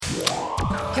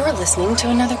You're listening to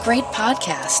another great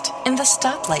podcast in the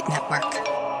Stoplight Network.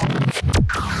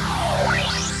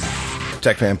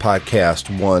 TechFan Podcast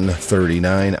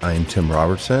 139. I'm Tim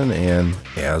Robertson, and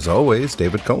as always,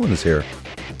 David Cohen is here.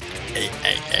 Hey.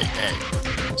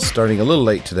 Starting a little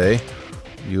late today.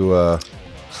 You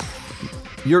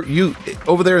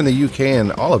over there in the UK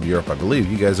and all of Europe, I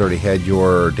believe, you guys already had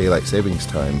your daylight savings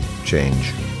time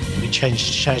change. We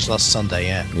changed last Sunday,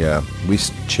 yeah. Yeah, we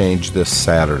changed this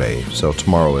Saturday, so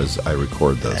tomorrow as I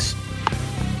record this.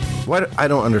 I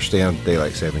don't understand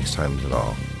daylight savings times at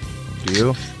all. Do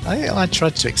you? I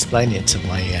tried to explain it to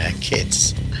my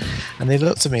kids, and they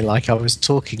looked at me like I was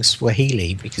talking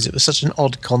Swahili because it was such an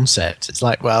odd concept. It's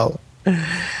like, well,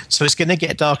 so it's going to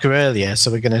get darker earlier,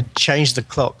 so we're going to change the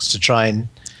clocks to try and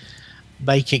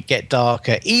make it get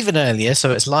darker even earlier,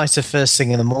 so it's lighter first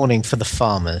thing in the morning for the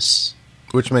farmers.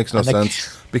 Which makes no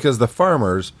sense, because the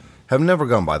farmers have never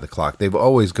gone by the clock. They've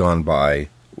always gone by,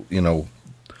 the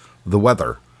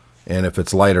weather. And if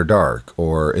it's light or dark,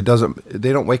 or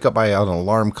they don't wake up by an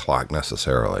alarm clock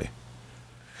necessarily.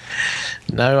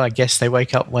 No, I guess they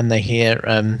wake up when they hear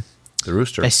the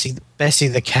rooster. Bessie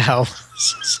the cow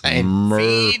saying,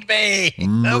 "Feed me,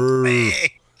 help me."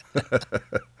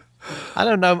 I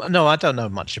don't know. No, I don't know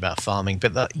much about farming,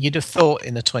 but you'd have thought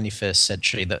in the 21st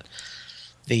century that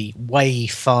the way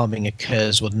farming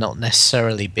occurs would not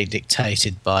necessarily be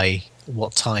dictated by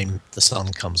what time the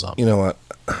sun comes up. You know what?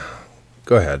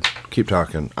 Go ahead. Keep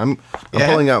talking. I'm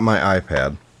pulling out my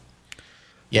iPad.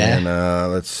 Yeah. And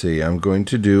let's see. I'm going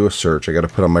to do a search. I got to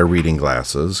put on my reading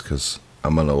glasses because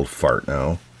I'm an old fart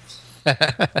now.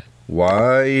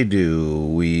 Why do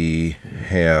we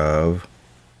have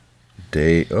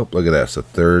day? Oh, look at that. It's the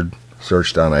third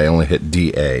search down. I only hit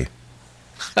DA.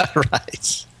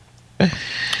 Right.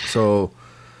 So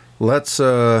let's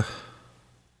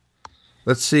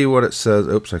see what it says.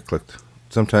 Oops, I clicked.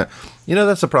 Sometimes,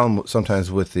 that's the problem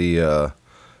sometimes with the an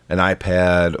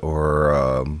iPad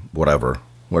or whatever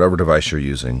device you're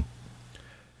using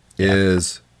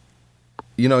is,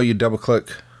 you double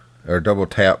click or double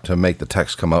tap to make the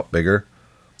text come up bigger.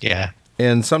 Yeah.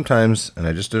 And sometimes, and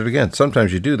I just did it again,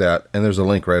 sometimes you do that and there's a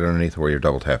link right underneath where you're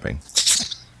double tapping.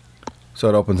 So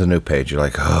it opens a new page. You're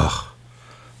like, oh.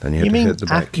 Then you have to hit the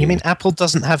back key. You mean Apple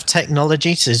doesn't have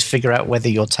technology to figure out whether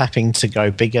you're tapping to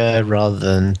go bigger rather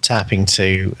than tapping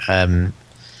to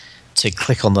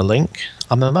click on the link?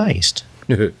 I'm amazed.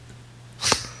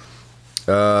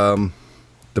 The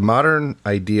modern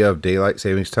idea of daylight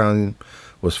savings time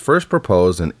was first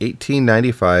proposed in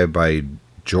 1895 by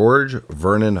George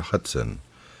Vernon Hudson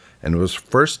and was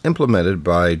first implemented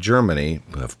by Germany,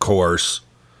 of course.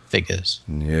 Figures.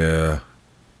 Yeah.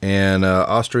 And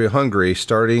Austria-Hungary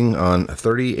starting on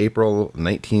 30 April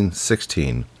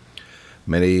 1916.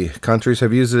 Many countries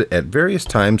have used it at various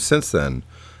times since then.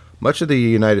 Much of the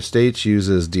United States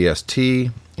uses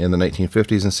DST in the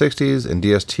 1950s and 60s, and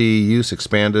DST use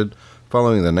expanded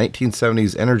following the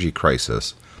 1970s energy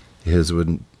crisis. It has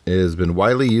been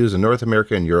widely used in North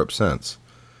America and Europe since.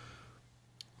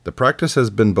 The practice has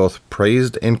been both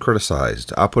praised and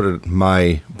criticized. I'll put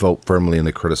my vote firmly in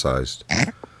the criticized.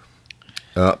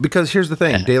 Because here's the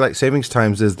thing, daylight savings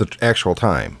times is the actual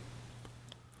time.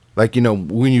 Like,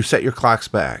 when you set your clocks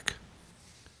back,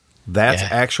 that's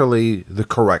actually the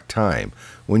correct time.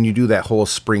 When you do that whole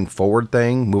spring forward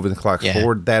thing, moving the clocks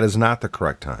forward, that is not the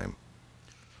correct time.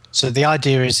 So the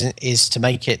idea is to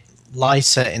make it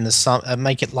lighter in the summer,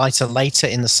 make it lighter later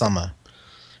in the summer.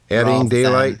 Adding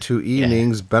daylight to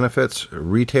evenings benefits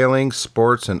retailing,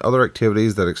 sports, and other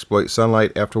activities that exploit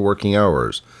sunlight after working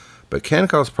hours, but can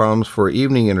cause problems for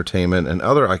evening entertainment and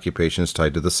other occupations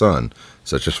tied to the sun,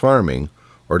 such as farming,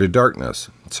 or to darkness,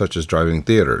 such as driving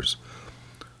theaters.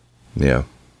 Yeah.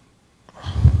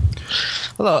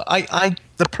 Well,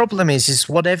 the problem is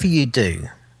whatever you do,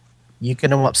 you're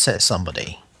going to upset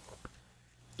somebody.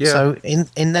 Yeah. So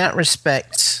in that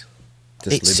respect,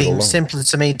 it seems simpler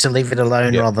to me to leave it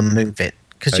alone rather than move it.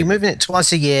 Because you're moving it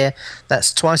twice a year,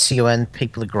 that's twice a year, and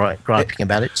people are griping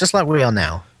about it, just like we are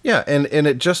now. Yeah, and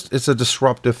it's a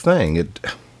disruptive thing.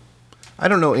 I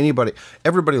don't know anybody.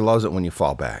 Everybody loves it when you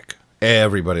fall back.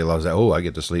 Everybody loves that. Oh, I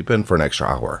get to sleep in for an extra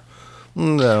hour.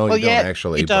 No, you don't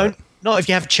actually. You don't. Not if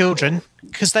you have children,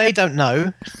 because they don't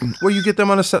know. Well, you get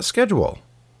them on a set schedule.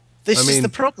 This is the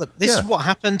problem. This is what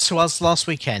happened to us last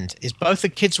weekend. Is both the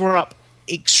kids were up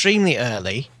extremely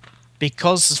early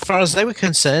because, as far as they were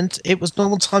concerned, it was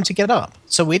normal time to get up.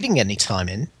 So we didn't get any time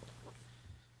in.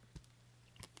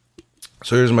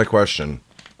 So here's my question.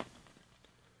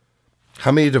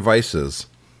 How many devices,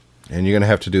 and you're going to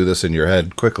have to do this in your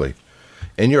head quickly,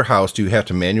 in your house do you have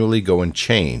to manually go and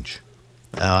change?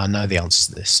 I know the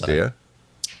answer to this. So. Do you?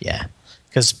 Yeah,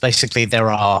 because basically there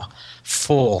are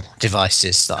 4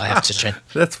 devices that I have to change.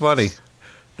 That's funny.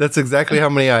 That's exactly how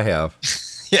many I have.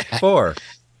 Yeah. 4.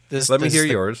 Let me hear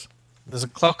yours. There's a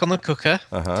clock on the cooker.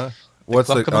 What's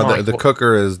the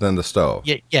cooker is then the stove?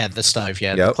 Yeah, the stove.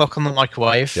 Yeah, Yep. The clock on the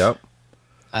microwave. Yep.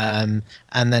 And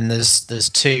then there's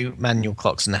 2 manual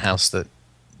clocks in the house that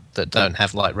don't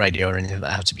have like radio or anything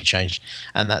that have to be changed,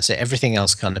 and that's it. Everything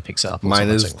else kind of picks it up. Mine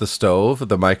is the stove,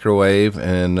 the microwave,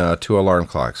 and 2 alarm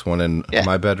clocks. One in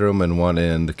my bedroom and one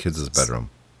in the kids' bedroom.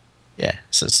 Yeah,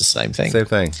 so it's the same thing. Same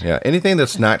thing. Yeah, anything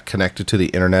that's not connected to the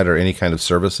internet or any kind of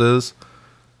services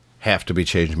have to be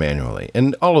changed manually,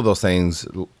 and all of those things.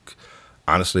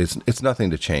 Honestly, it's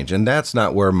nothing to change, and that's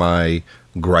not where my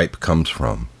gripe comes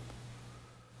from.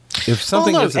 If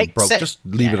something isn't broke, just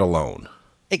leave it alone.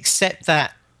 Except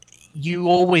that you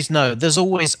always know there's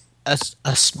always a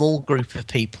small group of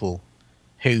people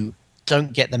who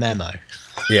don't get the memo.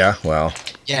 Yeah, well.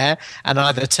 Yeah, and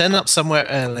either turn up somewhere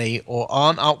early or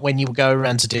aren't up when you go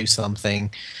around to do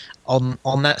something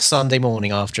on that Sunday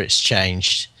morning after it's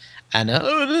changed. And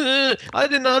I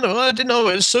didn't know,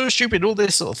 it was so stupid, all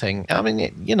this sort of thing. I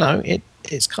mean,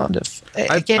 it's kind of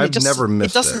again. I've never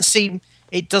missed it.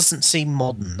 It doesn't seem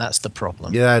modern. That's the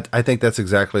problem. Yeah, I think that's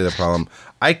exactly the problem.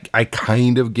 I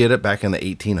kind of get it back in the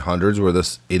 1800s where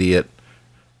this idiot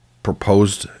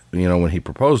proposed, when he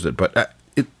proposed it, but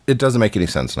it doesn't make any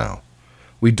sense now.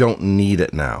 We don't need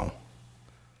it now.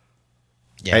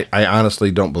 Yeah. I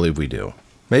honestly don't believe we do.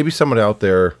 Maybe somebody out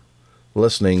there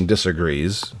listening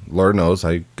disagrees. Lord knows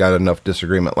I got enough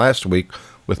disagreement last week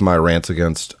with my rants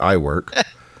against iWork.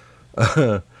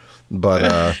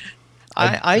 But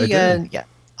I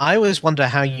always wonder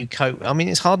how you cope. I mean,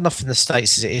 it's hard enough in the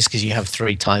States as it is because you have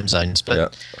 3 time zones.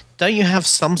 But don't you have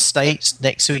some states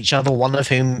next to each other, one of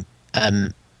whom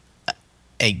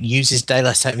uses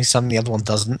daylight saving time, the other one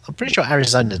doesn't? I'm pretty sure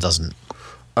Arizona doesn't.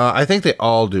 I think they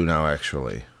all do now,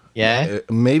 actually. Yeah?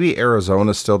 Maybe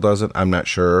Arizona still doesn't. I'm not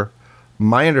sure.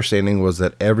 My understanding was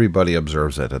that everybody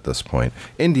observes it at this point.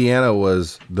 Indiana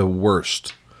was the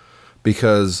worst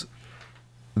because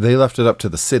they left it up to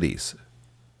the cities.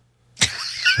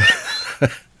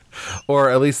 Or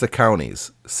at least the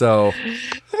counties. So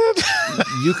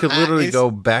you could literally go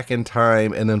back in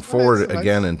time and then forward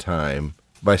again in time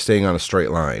by staying on a straight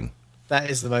line.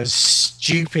 That is the most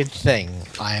stupid thing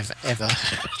I have ever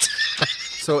heard.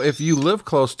 So if you live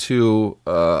close to,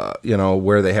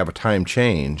 where they have a time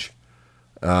change,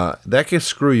 that can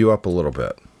screw you up a little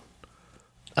bit.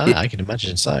 I can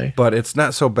imagine so. But it's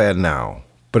not so bad now.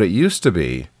 But it used to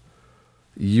be,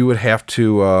 you would have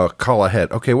to call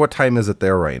ahead. Okay, what time is it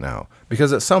there right now?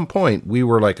 Because at some point, we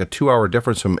were like a 2-hour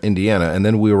difference from Indiana, and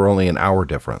then we were only an hour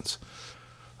difference.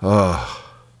 Oh,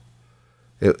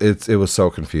 it was so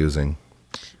confusing.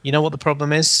 You know what the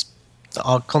problem is?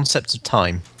 Our concept of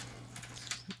time.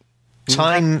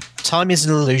 Time is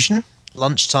an illusion.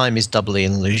 Lunchtime is doubly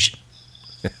an illusion.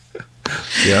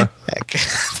 Yeah.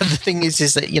 But the thing is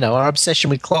that, our obsession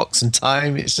with clocks and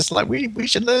time, it's just like we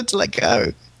should learn to let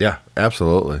go. Yeah,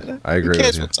 absolutely. I agree with you. Who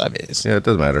cares what time it is? Yeah, it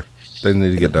doesn't matter. They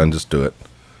need to get done, just do it.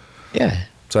 Yeah.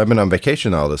 So I've been on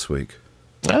vacation all this week.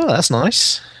 Oh, that's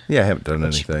nice. Yeah, I haven't done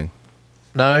anything.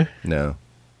 No? No.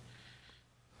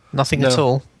 Nothing at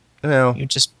all? No. You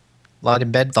just lied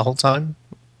in bed the whole time?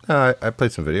 No, I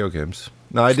played some video games.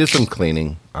 No, I did some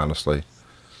cleaning, honestly.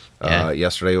 Yeah.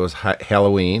 Yesterday was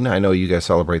Halloween. I know you guys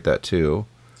celebrate that too.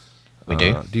 We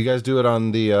do. Do you guys do it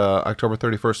on the October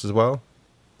 31st as well?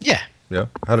 Yeah. Yeah.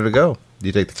 How did it go? Do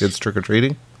you take the kids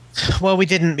trick-or-treating? Well, we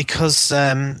didn't because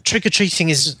trick-or-treating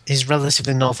is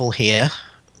relatively novel here.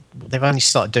 They've only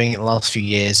started doing it the last few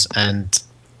years, and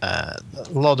a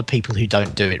lot of people who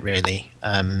don't do it really.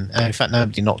 And in fact,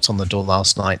 nobody knocked on the door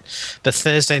last night. But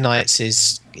Thursday nights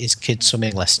is kids'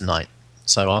 swimming lesson night.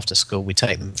 So after school, we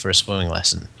take them for a swimming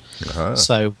lesson. Uh-huh.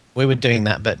 So we were doing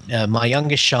that, but my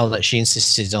youngest Charlotte, she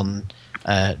insisted on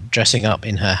dressing up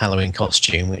in her Halloween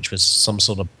costume, which was some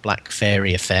sort of black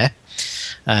fairy affair,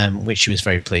 which she was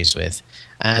very pleased with.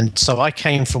 And so I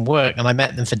came from work and I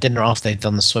met them for dinner after they'd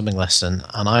done the swimming lesson,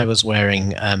 and I was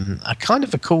wearing a kind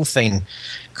of a cool thing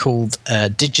called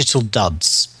digital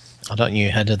duds. I don't know,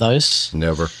 you heard of those?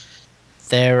 Never.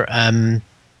 They're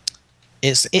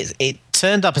it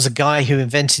turned up as a guy who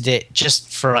invented it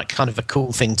just for a kind of a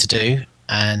cool thing to do,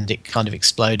 and it kind of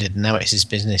exploded, and now it's his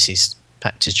business. He's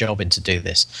packed his job in to do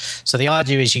this. So the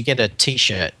idea is you get a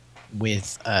T-shirt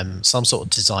with some sort of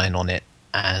design on it,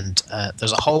 and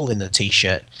there's a hole in the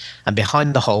T-shirt, and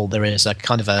behind the hole there is a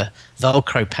kind of a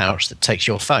Velcro pouch that takes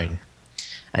your phone,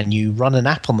 and you run an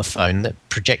app on the phone that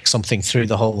projects something through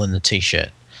the hole in the T-shirt.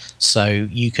 So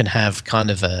you can have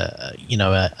kind of a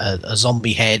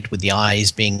zombie head with the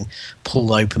eyes being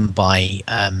pulled open by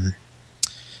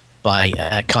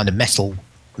kind of metal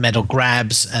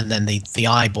grabs, and then the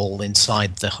eyeball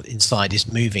inside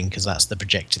is moving because that's the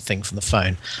projected thing from the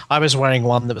phone. I was wearing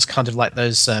one that was kind of like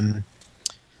those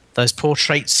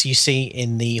portraits you see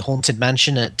in the Haunted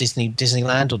Mansion at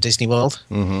Disneyland or Disney World.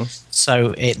 Mm-hmm.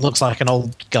 So it looks like an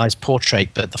old guy's portrait,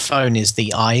 but the phone is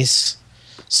the eyes.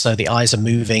 So the eyes are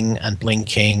moving and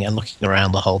blinking and looking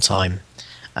around the whole time.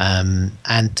 I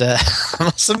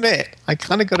must admit, I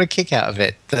kind of got a kick out of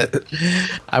it. That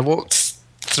I walked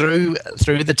through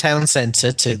the town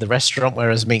centre to the restaurant where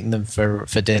I was meeting them for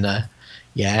dinner.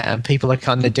 Yeah, and people are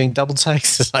kind of doing double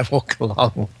takes as I walk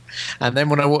along. And then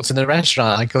when I walked in the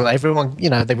restaurant, I could, everyone,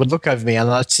 they would look over me and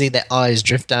I'd see their eyes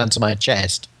drift down to my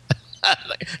chest.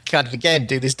 Kind of, again,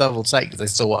 do this double take because they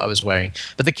saw what I was wearing.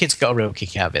 But the kids got a real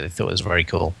kick out of it. They thought it was very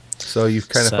cool. So you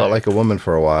kind of felt like a woman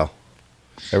for a while.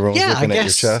 Everyone was looking at your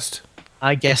chest.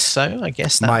 I guess so. I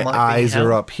guess that my might eyes be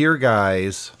are up here,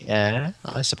 guys. Yeah,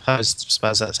 I suppose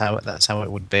that's how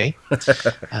it would be. But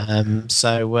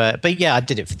yeah, I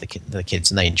did it for the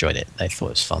kids, and they enjoyed it. They thought it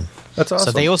was fun. That's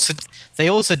awesome. So they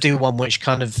also do one which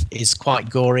kind of is quite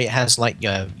gory. It has like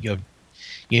your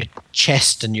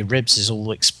chest and your ribs is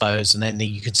all exposed, and then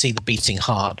you can see the beating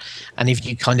heart. And if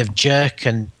you kind of jerk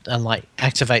and like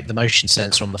activate the motion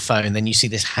sensor on the phone, then you see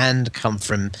this hand come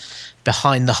from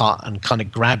behind the heart and kind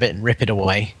of grab it and rip it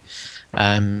away.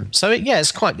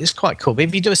 It's quite cool. But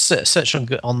if you do a search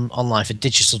online for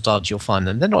Digital Dodge, you'll find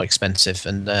them. They're not expensive,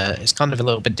 and it's kind of a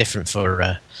little bit different for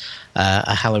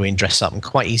a Halloween dress up, and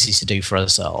quite easy to do for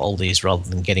us oldies rather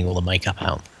than getting all the makeup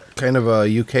out. Kind of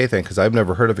a UK thing, because I've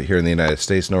never heard of it here in the United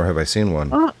States, nor have I seen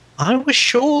one. I was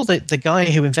sure that the guy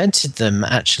who invented them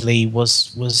actually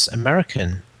was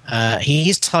American. He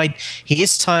is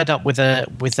tied up with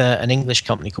an English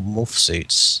company called Morph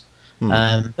Suits.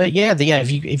 But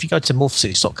if you go to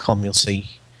morphsuits.com,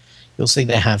 you'll see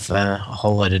they have a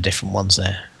whole load of different ones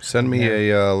there. Send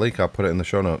me a link. I'll put it in the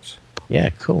show notes. Yeah,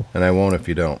 cool. And I won't if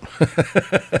you don't.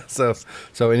 So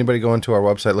anybody going to our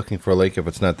website looking for a link, if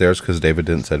it's not theirs, because David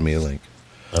didn't send me a link.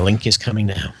 The link is coming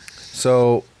now.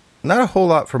 So not a whole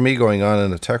lot for me going on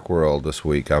in the tech world this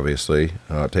week, obviously,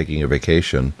 taking a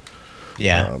vacation.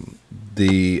 Yeah.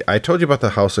 I told you about the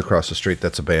house across the street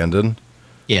that's abandoned.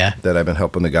 Yeah. That I've been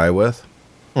helping the guy with.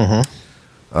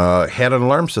 Mm-hmm. Had an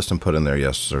alarm system put in there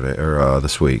yesterday or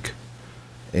this week.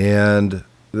 And,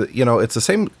 it's the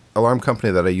same alarm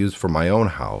company that I use for my own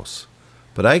house.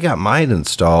 But I got mine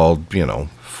installed,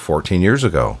 14 years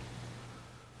ago.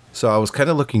 So I was kind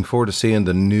of looking forward to seeing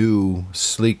the new,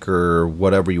 sleeker,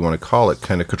 whatever you want to call it,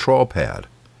 kind of control pad.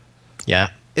 Yeah.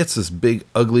 It's this big,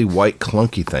 ugly, white,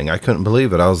 clunky thing. I couldn't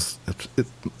believe it.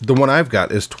 The one I've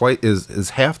got is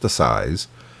half the size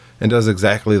and does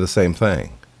exactly the same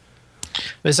thing.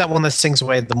 Is that one of those things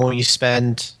where the more you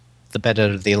spend, the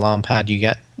better the alarm pad you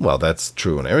get? Well, that's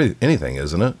true in anything,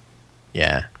 isn't it?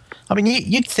 Yeah. I mean,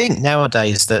 you'd think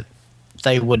nowadays that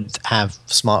they would have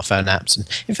smartphone apps. And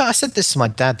in fact, I said this to my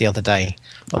dad the other day.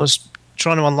 I was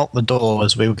trying to unlock the door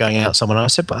as we were going out somewhere, and I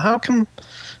said, but how come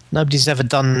nobody's ever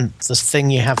done this thing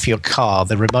you have for your car,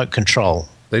 the remote control?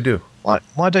 They do.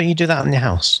 Why don't you do that in your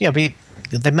house? Yeah, but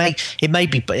it may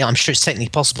be, but I'm sure it's technically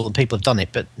possible and people have done it,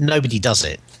 but nobody does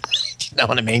it. You know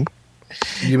what I mean?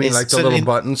 You mean like the little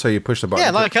button, so you push the button?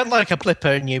 Yeah, like a flipper,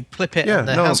 and you flip it, and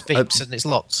the house beeps, and it's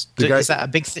locked. Is that a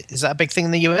big thing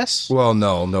in the US? Well,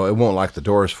 no, it won't lock the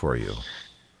doors for you,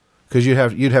 because you'd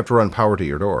have to run power to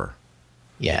your door.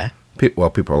 Yeah. People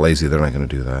are lazy; they're not going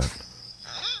to do that.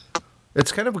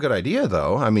 It's kind of a good idea,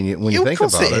 though. I mean, when you think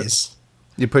about it,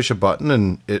 you push a button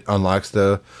and it unlocks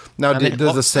the. Now,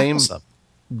 does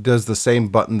the same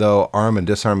button though arm and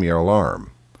disarm your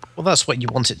alarm? Well, that's what you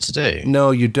want it to do.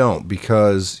 No, you don't,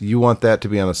 because you want that to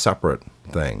be on a separate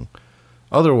thing.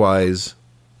 Otherwise,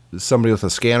 somebody with a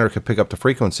scanner could pick up the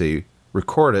frequency,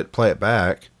 record it, play it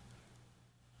back,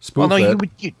 spoof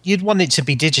it. You'd want it to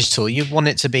be digital. You'd want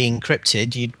it to be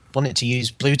encrypted. You'd want it to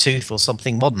use Bluetooth or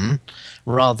something modern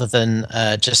rather than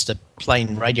just a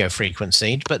plain radio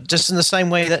frequency. But just in the same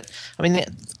way that,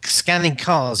 scanning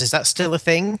cars, is that still a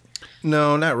thing?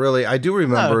 No, not really. I do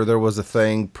remember there was a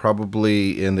thing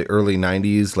probably in the early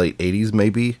 90s, late 80s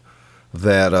maybe,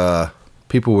 that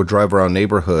people would drive around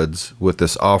neighborhoods with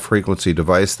this off-frequency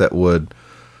device that would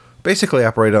basically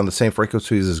operate on the same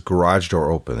frequencies as garage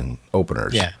door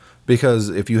openers. Yeah. Because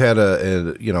if you had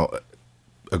a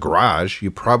garage, you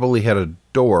probably had a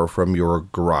door from your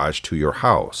garage to your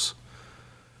house.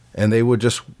 And they would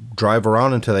just drive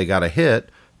around until they got a hit.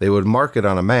 They would mark it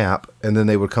on a map, and then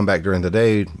they would come back during the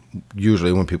day,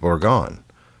 usually when people are gone.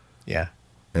 Yeah.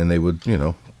 And they would,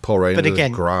 pull right But into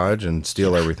again- the garage and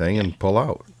steal everything and pull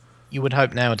out. You would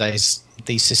hope nowadays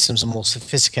these systems are more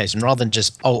sophisticated, and rather than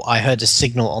just, I heard a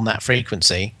signal on that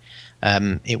frequency,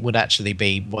 it would actually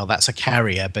be, well, that's a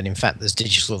carrier, but in fact there's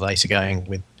digital data going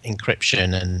with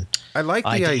encryption and I like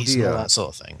the IDs and all idea. that sort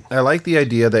of thing. I like the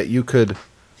idea that you could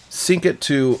sync it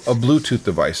to a Bluetooth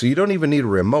device. So you don't even need a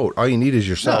remote. All you need is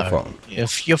your cell phone.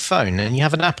 If your phone, and you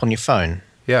have an app on your phone.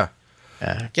 Yeah.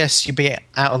 I guess you'd be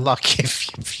out of luck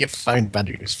if your phone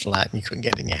battery was flat and you couldn't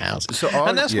get in your house. So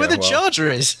and that's where the charger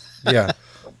is. Yeah.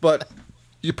 But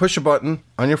you push a button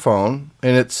on your phone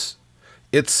and it's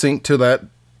synced to that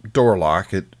door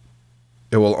lock. It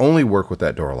will only work with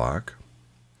that door lock.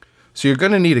 So you're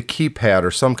going to need a keypad or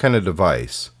some kind of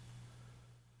device.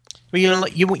 Well,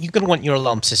 you're going to want your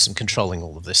alarm system controlling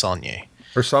all of this, aren't you?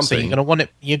 Or something. So you're going to want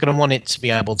it. You're going to want it to be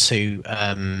able to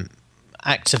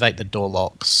activate the door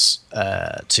locks,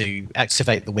 to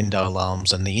activate the window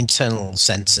alarms and the internal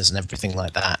sensors and everything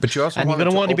like that. But you also and want you're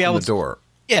it going to to be open able the door.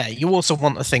 Yeah, you also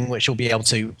want a thing which will be able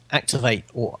to activate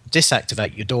or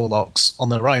disactivate your door locks on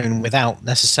their own without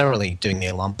necessarily doing the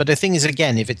alarm. But the thing is,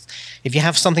 again, if you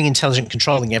have something intelligent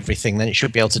controlling everything, then it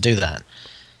should be able to do that.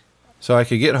 So I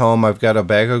could get home. I've got a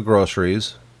bag of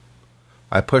groceries.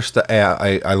 I push the app.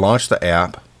 I launch the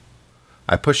app.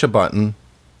 I push a button.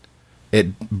 It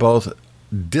both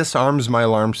disarms my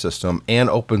alarm system and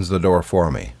opens the door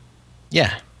for me.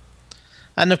 Yeah.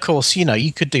 And of course,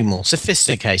 you could do more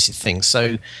sophisticated things.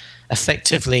 So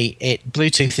effectively,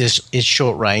 Bluetooth is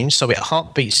short range, so it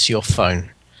heartbeats to your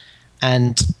phone.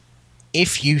 And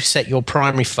if you set your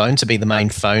primary phone to be the main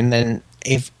phone, then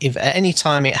if at any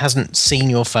time it hasn't seen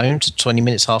your phone to 20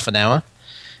 minutes, half an hour,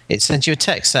 it sends you a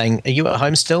text saying, "Are you at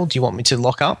home still? Do you want me to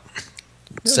lock up?"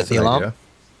 Set the alarm. Idea.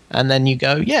 And then you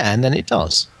go, yeah, and then it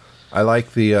does. I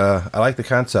like the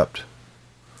concept.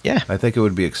 Yeah. I think it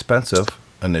would be expensive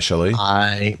initially.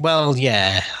 Would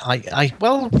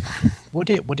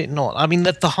it not? I mean,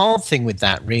 the hard thing with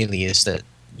that really is that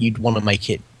you'd want to make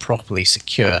it properly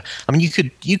secure. I mean, you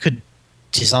could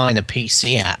design a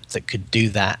PC app that could do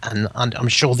that, and I'm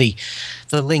sure the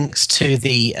links to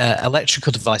the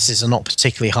electrical devices are not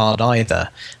particularly hard either.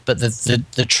 But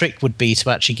the trick would be to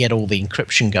actually get all the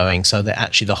encryption going so that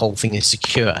actually the whole thing is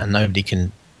secure and nobody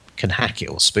can hack it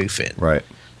or spoof it. Right.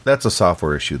 That's a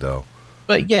software issue, though.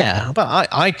 But yeah, but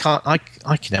I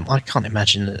can't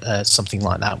imagine something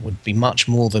like that would be much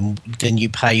more than you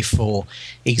pay for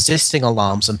existing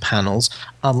alarms and panels,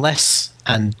 unless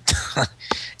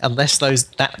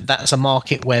that's a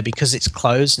market where, because it's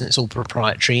closed and it's all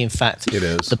proprietary. In fact, It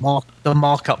is. the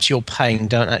markups you're paying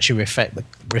don't actually reflect the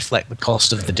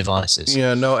cost of the devices.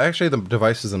 Yeah, no, actually the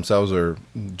devices themselves are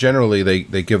generally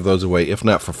they give those away, if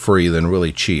not for free, then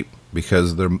really cheap,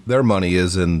 because their money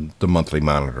is in the monthly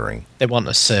monitoring. They want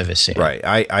a service here. Right.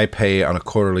 I pay on a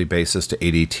quarterly basis to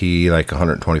ADT like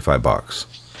 $125.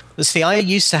 See, I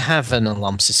used to have an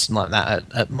alarm system like that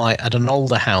at an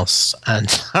older house, and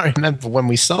I remember when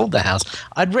we sold the house,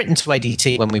 I'd written to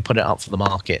ADT when we put it up for the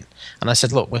market, and I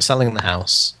said, "Look, we're selling the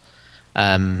house.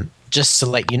 Just to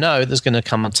let you know, there's going to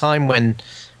come a time when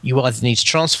you either need to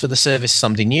transfer the service to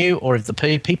somebody new, or if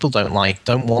the people don't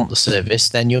want the service,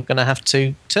 then you're going to have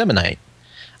to terminate."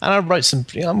 And I wrote some.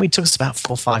 It took us about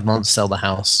 4 or 5 months to sell the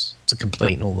house to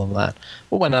complete and all of that.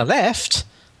 Well, when I left,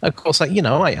 of course, I wrote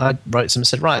to them and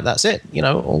said, "Right, that's it.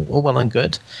 All well and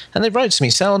good." And they wrote to me,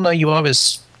 saying, "Oh no, you owe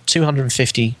us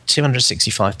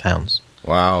 £265.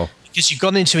 Wow. Because you've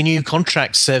gone into a new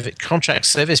contract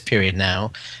service period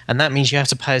now, and that means you have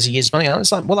to pay us a year's money." And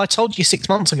it's like, well, I told you 6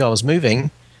 months ago I was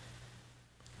moving.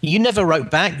 You never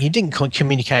wrote back. You didn't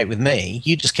communicate with me.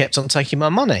 You just kept on taking my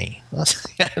money. I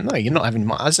said, "No, you're not having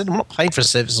my." I said, "I'm not paying for a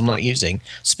service I'm not using.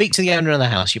 Speak to the owner of the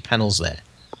house. Your panel's there."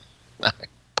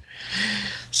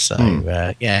 So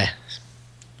yeah,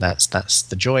 that's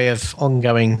the joy of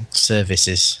ongoing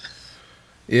services.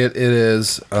 It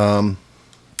is. I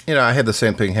had the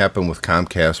same thing happen with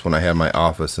Comcast when I had my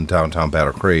office in downtown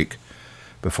Battle Creek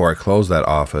before I closed that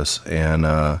office, and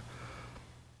I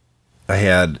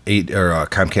had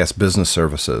Comcast Business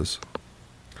Services.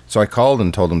 So I called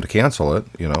and told them to cancel it,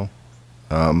 and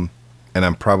I'm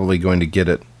probably going to get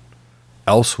it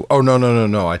elsewhere. Oh,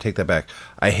 no, I take that back.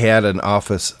 I had an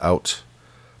office out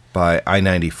by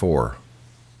I-94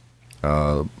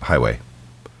 highway.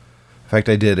 In fact,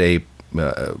 I did a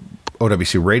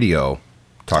OWC radio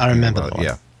talking I remember about that it.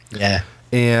 one. Yeah.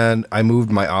 And I moved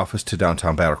my office to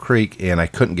downtown Battle Creek, and I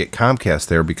couldn't get Comcast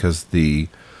there because the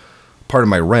part of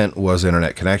my rent was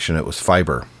internet connection. It was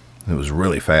fiber. It was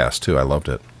really fast, too. I loved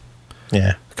it.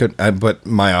 Yeah. But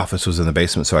my office was in the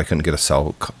basement, so I couldn't get a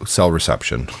cell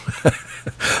reception.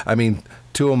 I mean,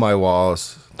 three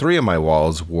of my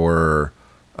walls were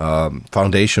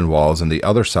foundation walls, and the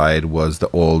other side was the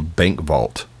old bank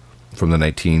vault from the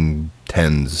 1910s,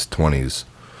 20s.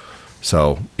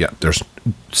 So yeah, there's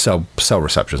cell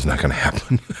reception is not going to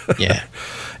happen. Yeah.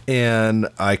 And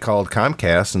I called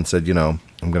Comcast and said, I'm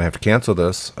going to have to cancel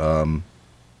this,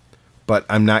 but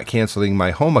I'm not canceling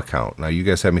my home account. Now, you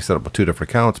guys have me set up with 2 different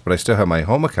accounts, but I still have my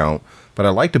home account, but I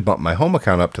like to bump my home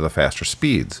account up to the faster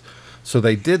speeds. So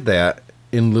they did that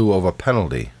in lieu of a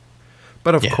penalty.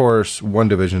 But of course, one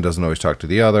division doesn't always talk to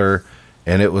the other,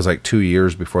 and it was like 2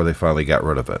 years before they finally got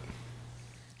rid of it.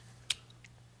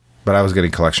 But I was getting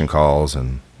collection calls,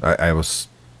 and I was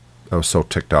so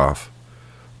ticked off.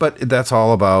 But that's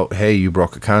all about, hey, you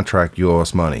broke a contract, you owe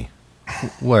us money.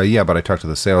 Well, yeah, but I talked to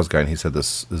the sales guy, and he said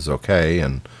this is okay,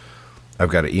 and I've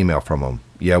got an email from him.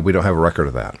 Yeah, we don't have a record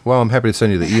of that. Well, I'm happy to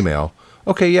send you the email.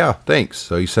 Okay, yeah, thanks.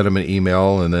 So you send him an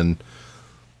email, and then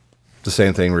the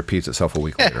same thing repeats itself a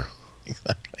week later.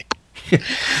 Exactly.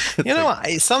 You know what?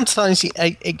 Sometimes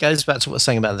it goes back to what I was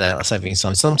saying about the savings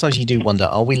time. Sometimes you do wonder: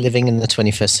 are we living in the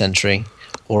 21st century,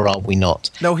 or are we not?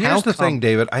 No, here's the thing,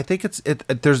 David. I think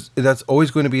that's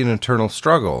always going to be an internal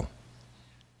struggle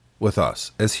with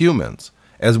us as humans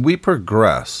as we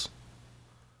progress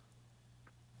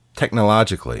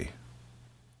technologically.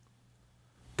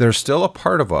 There's still a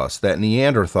part of us, that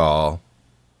Neanderthal,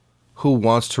 who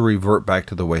wants to revert back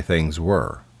to the way things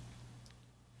were.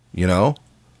 Yeah.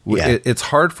 It's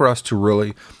hard for us to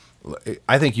really.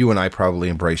 I think you and I probably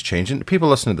embrace change, and people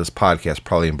listening to this podcast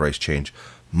probably embrace change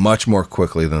much more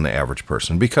quickly than the average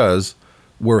person because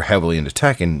we're heavily into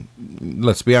tech. And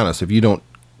let's be honest, if you don't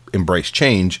embrace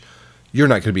change, you're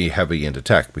not going to be heavy into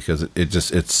tech because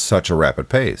it's such a rapid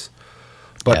pace.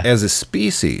 But as a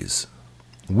species,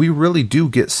 we really do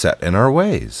get set in our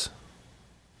ways,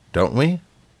 don't we?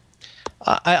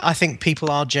 I think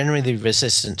people are generally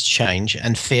resistant to change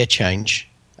and fear change.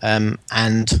 And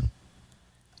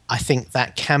I think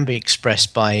that can be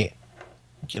expressed by,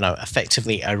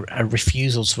 effectively a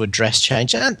refusal to address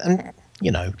change. And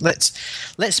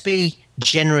let's be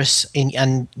generous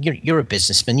and you're a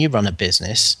businessman, you run a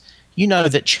business. You know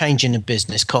that change in a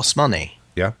business costs money.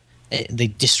 Yeah. The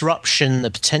disruption,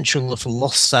 the potential for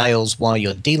lost sales while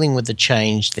you're dealing with the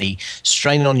change, the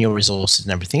strain on your resources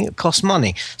and everything, it costs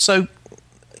money. So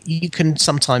you can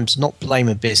sometimes not blame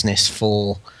a business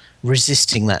for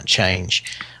resisting that change.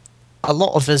 A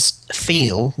lot of us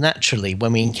feel naturally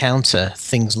when we encounter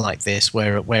things like this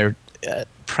where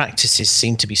practices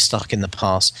seem to be stuck in the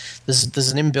past.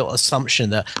 There's an inbuilt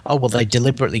assumption that, they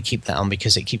deliberately keep that on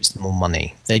because it keeps them more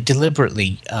money. They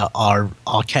deliberately are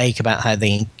archaic about how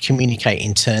they communicate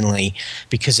internally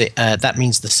because that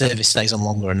means the service stays on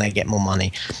longer and they get more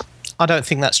money. I don't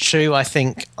think that's true. I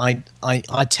think I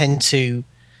tend to,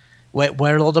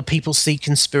 where a lot of people see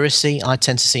conspiracy, I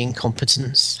tend to see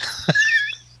incompetence.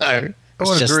 No. I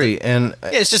would agree,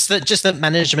 it's just that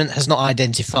management has not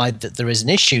identified that there is an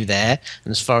issue there,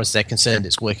 and as far as they're concerned,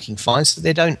 it's working fine. So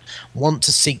they don't want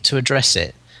to seek to address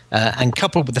it. And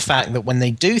coupled with the fact that when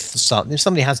they do start, if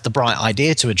somebody has the bright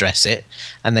idea to address it,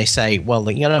 and they say, "Well,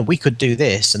 we could do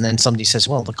this," and then somebody says,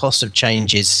 "Well, the cost of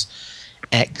change is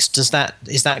X." Is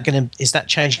that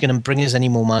change going to bring us any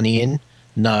more money in?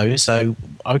 No. So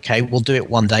okay, we'll do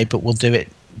it one day, but we'll do it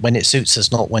when it suits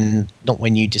us, not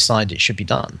when you decide it should be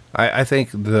done. I think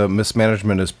the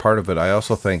mismanagement is part of it. I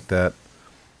also think that,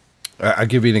 I'll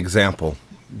give you an example.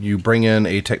 You bring in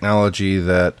a technology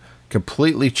that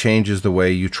completely changes the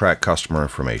way you track customer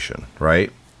information,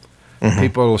 right? Mm-hmm.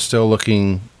 People are still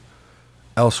looking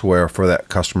elsewhere for that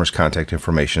customer's contact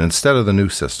information instead of the new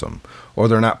system, or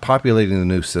they're not populating the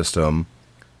new system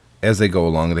as they go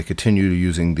along. They continue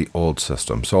using the old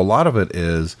system. So a lot of it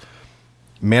is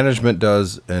management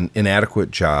does an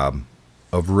inadequate job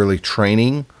of really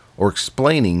training or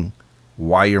explaining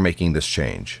why you're making this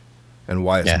change and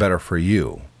why it's better for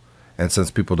you. And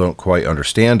since people don't quite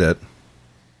understand it,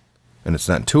 and it's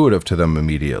not intuitive to them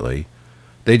immediately,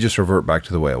 they just revert back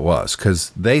to the way it was because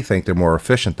they think they're more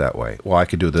efficient that way. Well, I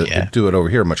could do it over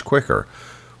here much quicker.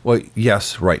 Well,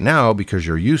 yes, right now because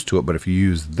you're used to it, but if you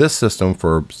use this system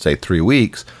for, say, 3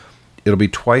 weeks, it'll be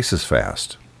twice as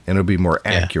fast. And it'll be more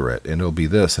accurate, and it'll be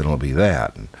this, and it'll be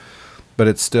that. But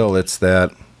it's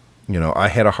that, I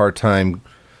had a hard time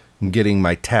getting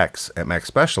my techs at Mac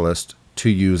Specialist to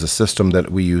use a system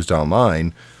that we used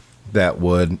online that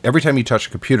would, every time you touch a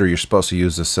computer, you're supposed to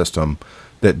use this system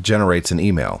that generates an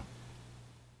email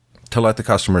to let the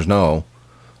customers know,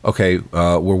 okay,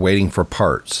 we're waiting for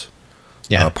parts.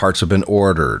 Yeah. Parts have been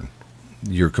ordered.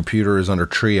 Your computer is under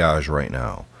triage right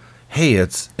now. Hey,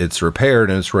 it's repaired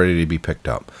and it's ready to be picked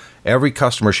up. Every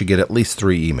customer should get at least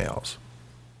 3 emails.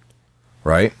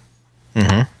 right?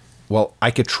 Well,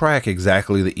 I could track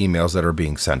exactly the emails that are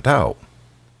being sent out.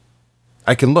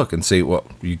 I can look and see, well,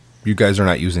 you guys are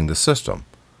not using the system.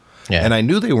 Yeah. And I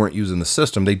knew they weren't using the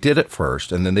system. They did it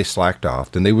first, and then they slacked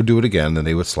off. Then they would do it again, then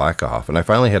they would slack off. And I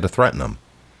finally had to threaten them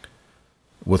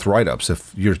with write-ups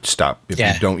if you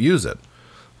don't use it.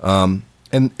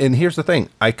 And here's the thing.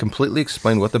 I completely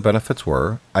explained what the benefits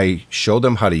were. I showed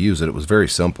them how to use it. It was very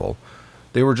simple.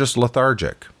 They were just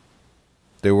lethargic.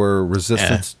 They were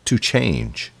resistant to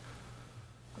change.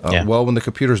 Well, when the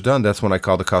computer's done, that's when I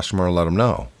call the customer and let them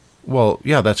know. Well,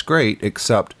 yeah, that's great,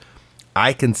 except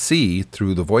I can see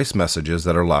through the voice messages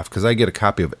that are left, because I get a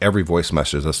copy of every voice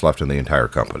message that's left in the entire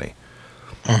company.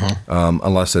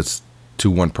 Unless it's to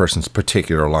one person's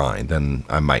particular line, then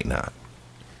I might not.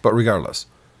 But regardless,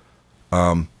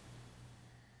 the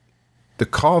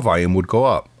call volume would go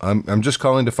up. I'm just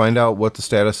calling to find out what the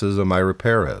status is of my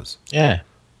repair is. Yeah.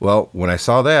 Well, when I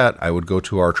saw that, I would go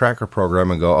to our tracker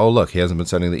program and go, oh, look, he hasn't been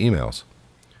sending the emails.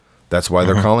 That's why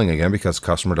they're calling again, because the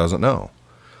customer doesn't know.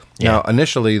 Yeah. Now,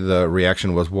 initially, the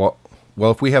reaction was, well,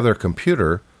 if we have their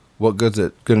computer, what good's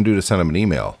it going to do to send them an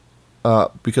email?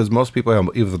 Because most people have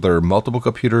either their multiple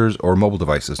computers or mobile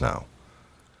devices now.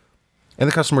 And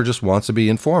the customer just wants to be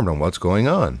informed on what's going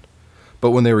on.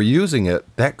 But when they were using it,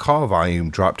 that call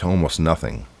volume dropped to almost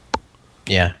nothing.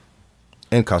 Yeah.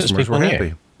 And customers were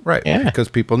happy. Right, because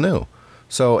people knew.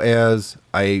 So as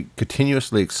I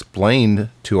continuously explained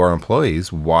to our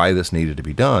employees why this needed to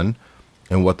be done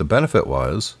and what the benefit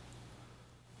was,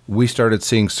 we started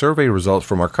seeing survey results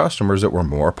from our customers that were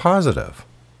more positive.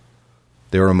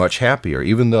 They were much happier.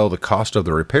 Even though the cost of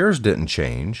the repairs didn't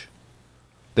change,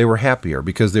 they were happier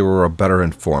because they were a better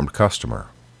informed customer.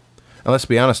 And let's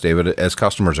be honest, David, as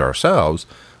customers ourselves,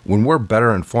 when we're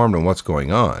better informed on what's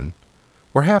going on,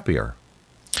 we're happier.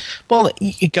 Well,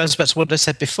 it goes back to what I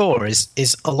said before,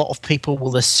 is a lot of people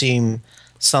will assume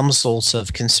some sort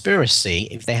of conspiracy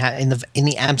if they had in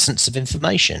the absence of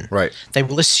information. Right. They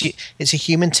will assume it's a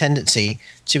human tendency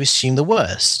to assume the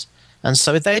worst. And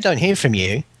so if they don't hear from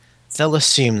you, they'll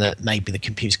assume that maybe the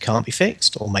computer can't be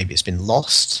fixed, or maybe it's been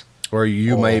lost. Or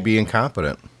you may be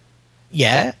incompetent.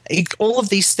 Yeah, all of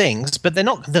these things, but they're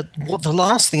not. The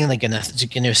last thing they're going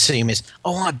to assume is,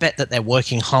 oh, I bet that they're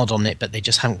working hard on it, but they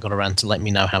just haven't got around to let me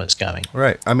know how it's going.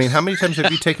 Right. I mean, how many times have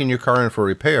you taken your car in for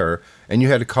repair and you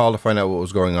had to call to find out what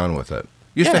was going on with it?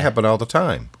 Used to happen all the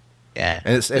time. Yeah,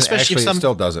 and especially it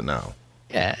still does it now.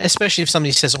 Yeah, especially if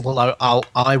somebody says, "Well,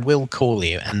 I will call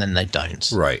you," and then they don't.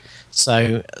 Right.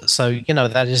 So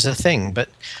that is a thing. But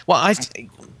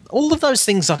all of those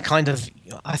things are kind of.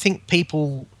 I think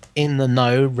people in the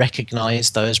know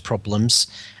recognize those problems,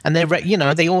 and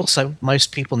they also,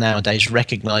 most people nowadays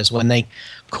recognize when they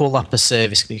call up a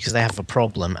service because they have a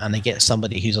problem and they get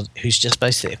somebody who's just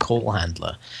basically a call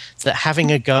handler, that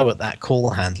having a go at that call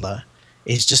handler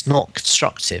is just not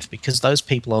constructive, because those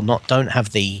people don't have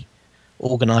the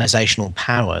organizational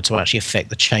power to actually affect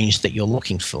the change that you're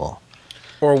looking for.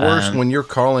 Or worse, when you're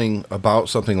calling about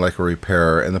something like a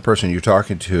repair and the person you're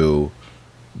talking to,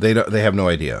 they have no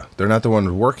idea. They're not the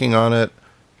one working on it.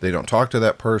 They don't talk to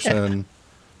that person. Yeah.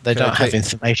 They don't have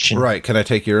information. Right. Can I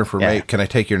take your information? Yeah. Can I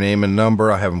take your name and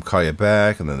number? I have them call you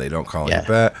back, and then they don't call you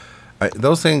back.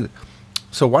 Those things.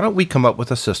 So why don't we come up with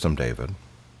a system, David?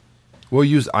 We'll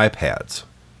use iPads.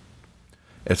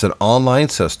 It's an online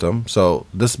system, so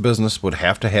this business would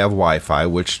have to have Wi-Fi,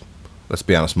 which, let's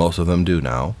be honest, most of them do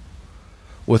now,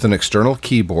 with an external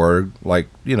keyboard, like,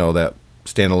 that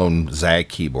standalone ZAG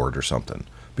keyboard or something,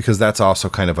 because that's also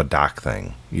kind of a dock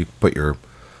thing. You put your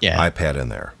iPad in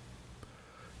there.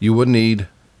 You would need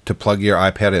to plug your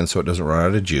iPad in so it doesn't run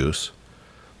out of juice,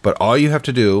 but all you have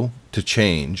to do to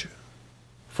change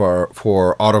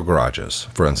for auto garages,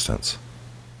 for instance,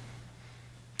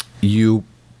 you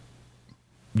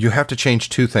have to change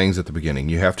two things at the beginning.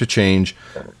 You have to change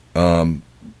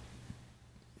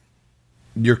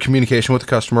your communication with the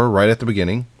customer right at the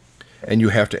beginning, and you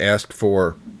have to ask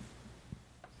for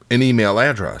an email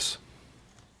address.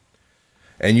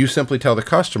 And you simply tell the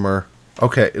customer,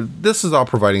 okay, this is all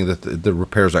providing that the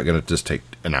repair's not going to just take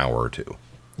an hour or two.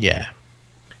 Yeah.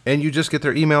 And you just get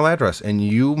their email address, and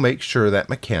you make sure that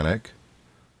mechanic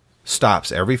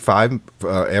stops every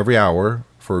hour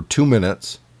for 2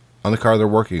 minutes on the car they're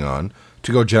working on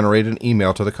to go generate an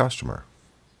email to the customer.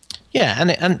 Yeah,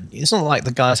 and it's not like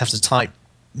the guys have to type,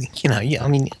 I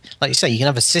mean, like you say, you can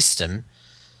have a system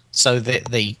so that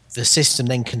the system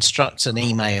then constructs an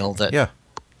email that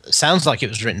sounds like it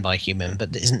was written by a human,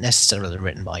 but isn't necessarily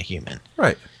written by a human.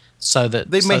 Right. So that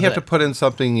they may have to put in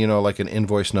something, like an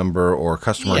invoice number or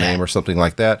customer name or something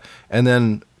like that, and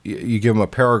then you give them a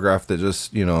paragraph that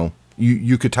just,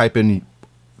 you could type in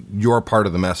your part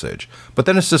of the message. But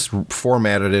then it's just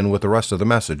formatted in with the rest of the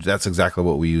message. That's exactly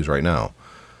what we use right now.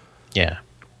 Yeah.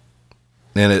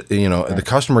 And the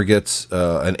customer gets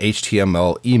an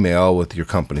HTML email with your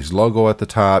company's logo at the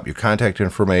top, your contact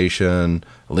information,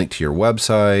 a link to your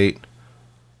website,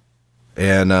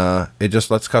 and it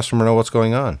just lets customer know what's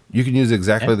going on. You can use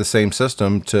exactly the same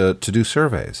system to do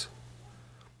surveys.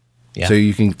 Yeah. So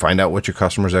you can find out what your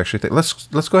customers actually think.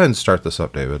 Let's go ahead and start this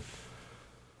up, David.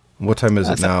 What time is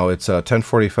it now? It's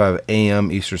 10:45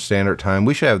 a.m. Eastern Standard Time.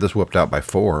 We should have this whipped out by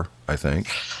 4, I think.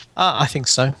 I think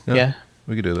so. Yeah.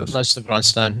 We could do this. Close to the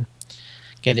grindstone.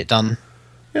 Get it done.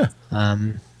 Yeah.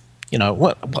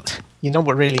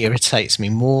 What really irritates me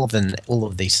more than all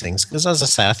of these things, because as I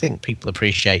say, I think people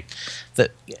appreciate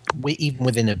that even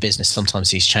within a business,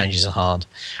 sometimes these changes are hard.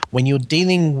 When you're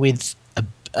dealing with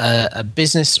a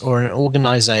business or an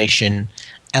organization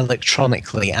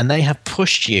electronically, and they have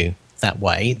pushed you that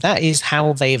way, that is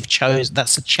how they have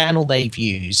that's the channel they've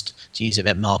used, to use a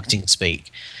bit marketing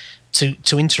speak,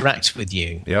 to interact with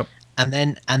you. Yep. And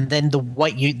then the way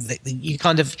you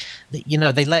kind of,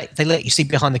 they let you see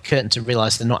behind the curtain to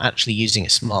realize they're not actually using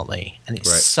it smartly, and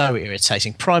it's so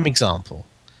irritating. Prime example,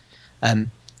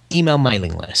 email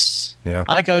mailing lists. Yeah.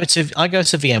 I go to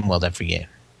VMworld every year,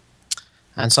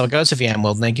 and so I go to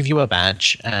VMworld and they give you a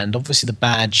badge, and obviously the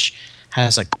badge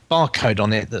has a barcode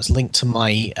on it that's linked to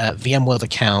my VMworld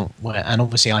account, and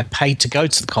obviously I paid to go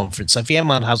to the conference. So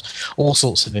VMworld has all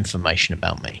sorts of information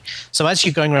about me. So as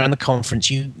you're going around the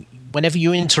conference, whenever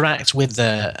you interact with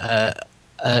a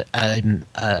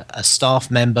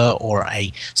staff member or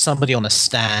somebody on a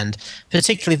stand,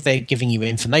 particularly if they're giving you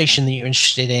information that you're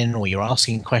interested in or you're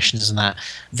asking questions and that,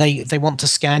 they want to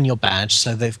scan your badge,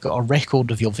 so they've got a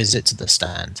record of your visit to the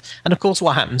stand. And of course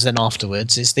what happens then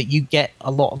afterwards is that you get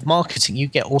a lot of marketing. You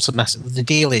get automatic. The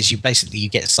deal is you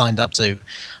get signed up to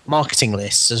marketing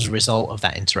lists as a result of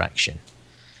that interaction.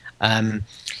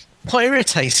 What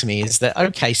irritates me is that,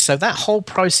 so that whole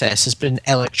process has been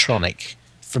electronic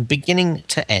from beginning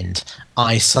to end.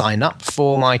 I sign up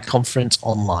for my conference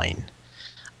online.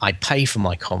 I pay for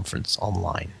my conference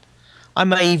online. I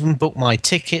may even book my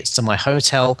tickets to my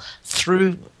hotel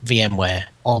through VMware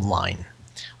online.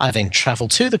 I then travel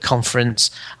to the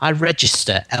conference. I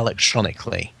register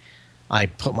electronically. I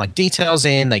put my details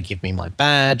in, they give me my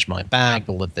badge, my bag,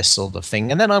 all of this sort of thing.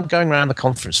 And then I'm going around the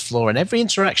conference floor, and every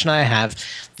interaction I have,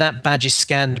 that badge is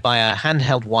scanned by a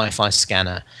handheld Wi-Fi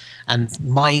scanner. And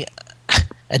my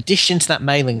addition to that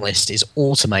mailing list is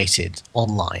automated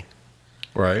online.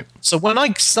 Right. So when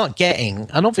I start getting,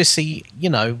 and obviously,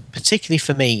 particularly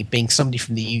for me, being somebody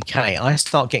from the UK, I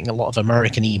start getting a lot of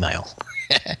American email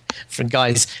from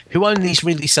guys who only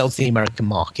really sell to the American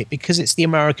market because it's the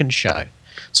American show.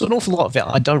 So an awful lot of it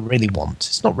I don't really want.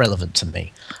 It's not relevant to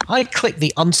me. I click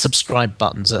the unsubscribe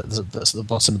buttons at the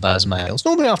bottom of those mails.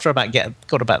 Normally after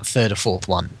got about the third or fourth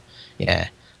one. Yeah.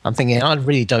 I'm thinking, I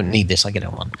really don't need this. I get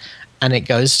it on. And it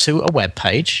goes to a web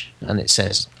page and it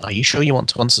says, are you sure you want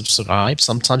to unsubscribe?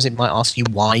 Sometimes it might ask you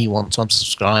why you want to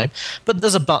unsubscribe. But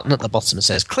there's a button at the bottom that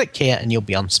says, click here and you'll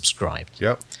be unsubscribed.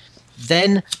 Yep.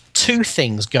 Then 2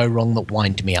 things go wrong that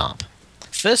wind me up.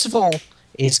 First of all,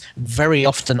 is very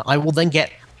often I will then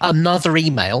get another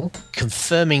email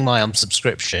confirming my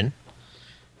unsubscription,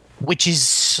 which is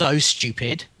so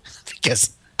stupid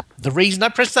because the reason I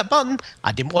pressed that button,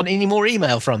 I didn't want any more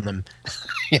email from them.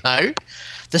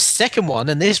 The second one,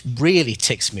 and this really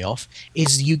ticks me off,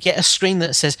 is you get a screen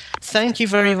that says, thank you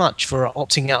very much for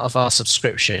opting out of our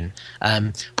subscription.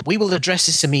 We will address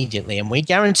this immediately, and we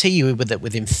guarantee you that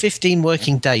within 15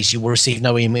 working days you will receive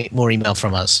no more email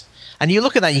from us. And you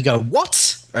look at that and you go, what?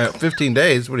 15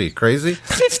 days? What are you, crazy?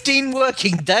 15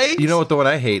 working days? You know what the one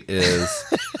I hate is,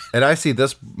 and I see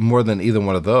this more than either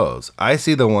one of those, I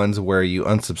see the ones where you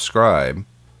unsubscribe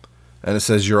and it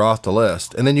says you're off the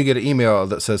list, and then you get an email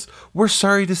that says, we're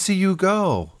sorry to see you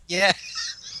go. Yeah.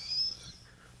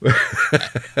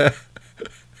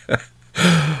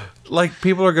 Like,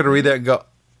 people are going to read that and go,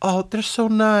 oh, they're so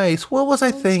nice. What was I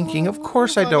thinking? Of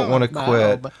course I don't want to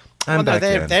quit. I'm back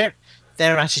in.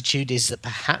 Their attitude is that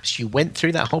perhaps you went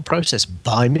through that whole process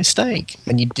by mistake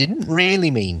and you didn't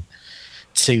really mean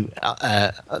to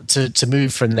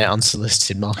move from their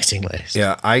unsolicited marketing list.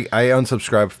 Yeah, I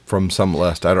unsubscribed from some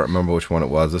list. I don't remember which one it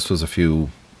was. This was a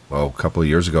couple of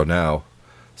years ago now.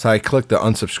 So I click the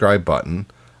unsubscribe button.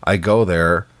 I go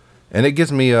there, and it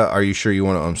gives me are you sure you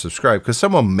want to unsubscribe? Because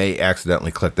someone may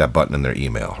accidentally click that button in their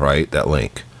email, right? That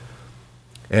link.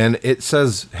 And it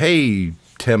says, hey,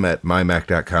 Tim at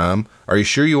mymac.com, are you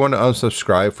sure you want to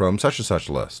unsubscribe from such and such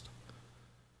list?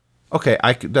 Okay,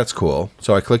 that's cool.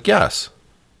 So I click yes.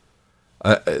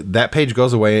 that page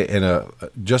goes away and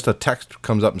just a text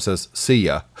comes up and says, "See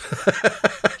ya."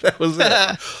 That was it.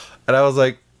 And I was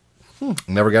like,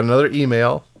 never got another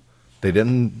email. They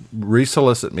didn't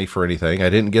re-solicit me for anything. I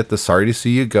didn't get the "sorry to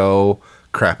see you go"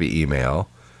 crappy email.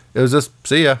 It was just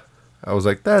 "see ya." I was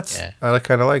like, I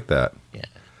kind of like that. Yeah.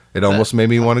 It almost made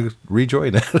me want to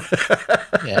rejoin it.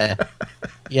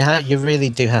 Yeah, you really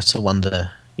do have to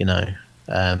wonder,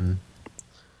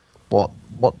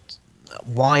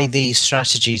 why these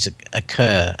strategies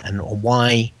occur and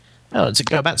why. To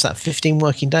go back to that 15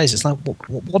 working days, it's like,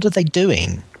 what are they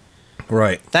doing?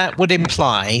 Right. That would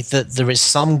imply that there is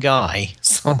some guy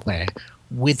somewhere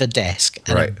with a desk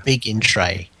and a big in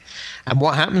tray. And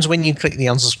what happens when you click the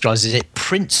unsubscribe is it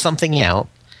prints something out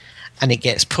and it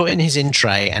gets put in his in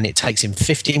tray, and it takes him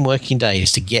 15 working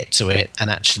days to get to it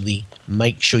and actually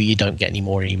make sure you don't get any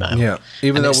more email. Yeah,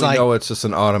 even though we know it's just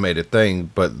an automated thing,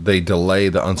 but they delay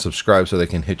the unsubscribe so they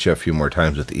can hit you a few more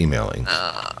times with emailing.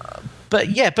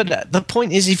 But the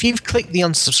point is, if you've clicked the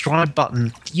unsubscribe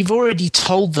button, you've already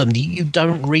told them that you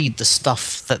don't read the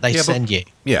stuff that they send you.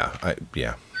 Yeah.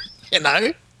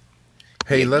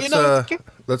 Hey,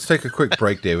 let's take a quick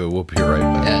break, David. We'll be right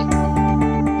back.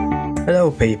 Yeah. Hello,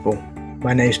 people.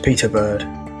 My name's Peter Bird,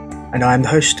 and I am the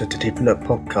host of the Deep Look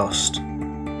podcast.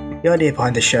 The idea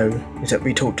behind the show is that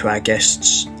we talk to our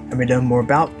guests and we learn more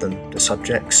about them, the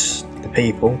subjects, the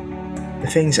people, the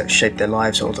things that shape their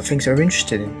lives, or the things they're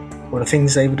interested in, or the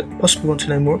things they would possibly want to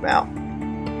know more about.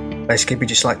 Basically, we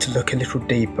just like to look a little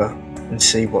deeper and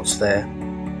see what's there,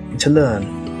 and to learn.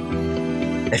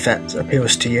 If that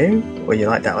appeals to you, or you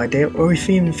like that idea, or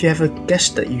even if you have a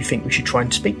guest that you think we should try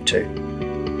and speak to,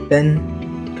 then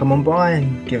come on by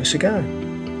and give us a go.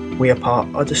 We are part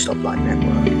of the Stoplight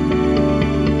Network.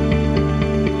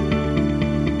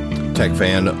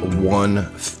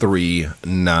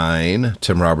 TechFan139,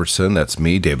 Tim Robertson, that's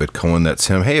me. David Cohen, that's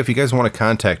him. Hey, if you guys want to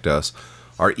contact us,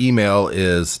 our email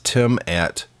is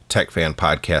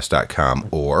tim@techfanpodcast.com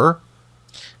or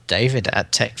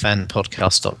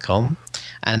david@techfanpodcast.com.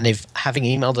 And if, having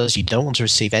emailed us, you don't want to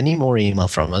receive any more email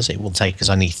from us, it will take us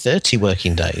only 30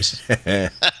 working days.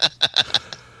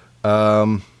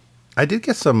 I did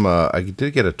get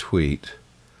a tweet.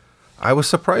 I was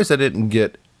surprised I didn't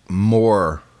get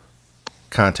more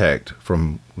contact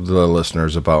from the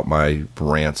listeners about my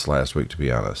rants last week, to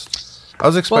be honest. I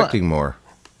was expecting more.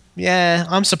 Yeah,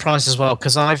 I'm surprised as well,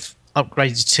 because I've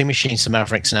upgraded 2 machines to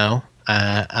Mavericks now,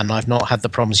 and I've not had the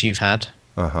problems you've had.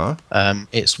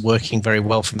 It's working very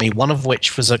well for me. One of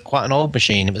which was quite an old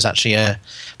machine. It was actually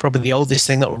probably the oldest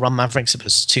thing that will run Mavericks. It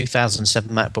was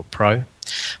 2007 MacBook Pro.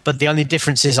 But the only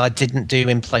difference is I didn't do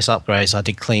in-place upgrades. I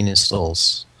did clean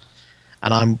installs.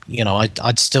 And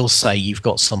I'd still say you've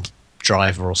got some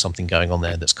driver or something going on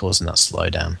there that's causing that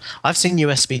slowdown. I've seen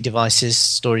USB devices,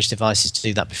 storage devices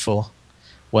do that before,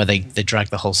 where they drag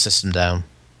the whole system down.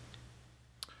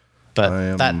 But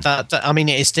it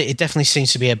definitely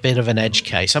seems to be a bit of an edge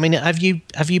case. I mean, have you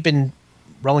been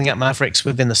rolling out Mavericks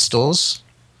within the stores?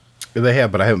 They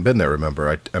have, but I haven't been there.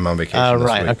 Remember, I'm on vacation.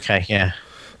 This week. Okay, yeah.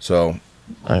 So,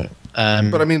 but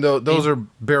I mean, those are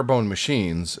bare bone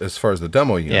machines as far as the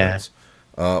demo units.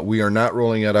 Yeah. We are not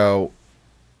rolling it out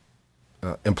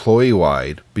employee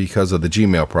wide because of the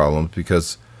Gmail problems.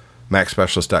 Because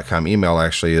MacSpecialist.com email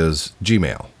actually is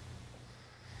Gmail.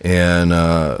 And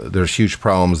there's huge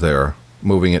problems there,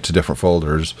 moving it to different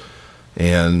folders,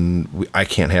 and I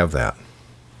can't have that.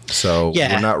 So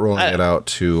we're not rolling it out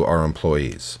to our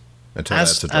employees until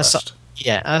that's addressed.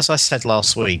 As I said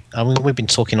last week, I mean, we've been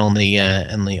talking on the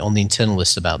internal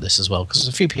list about this as well, because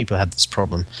a few people had this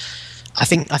problem. I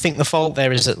think the fault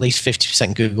there is at least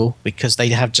 50% Google, because they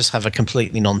just have a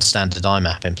completely non-standard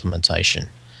IMAP implementation,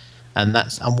 and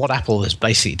what Apple has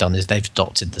basically done is they've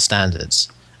adopted the standards.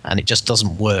 And it just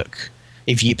doesn't work.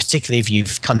 Particularly if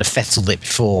you've kind of fettled it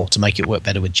before to make it work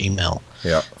better with Gmail,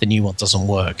 the new one doesn't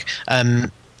work.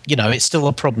 It's still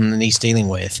a problem that he's dealing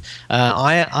with.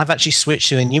 I've actually switched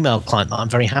to a new mail client that I'm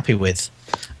very happy with,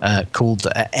 called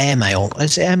Airmail.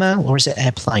 Is it Airmail or is it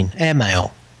Airplane?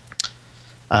 Airmail,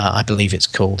 I believe it's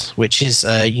called, which is you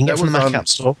can get from the Mac App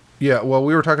Store. Yeah, well,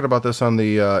 we were talking about this on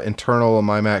the internal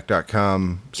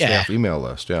mymac.com staff email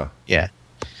list. Yeah. Yeah.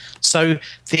 So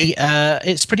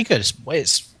it's pretty good.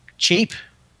 It's cheap.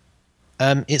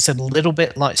 It's a little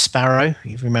bit like Sparrow.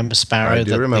 You remember Sparrow? I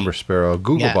do remember Sparrow.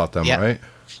 Google bought them, right?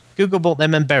 Google bought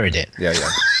them and buried it. Yeah.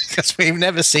 Because we've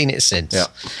never seen it since.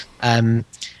 Yeah.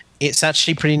 It's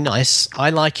actually pretty nice. I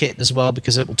like it as well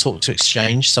because it will talk to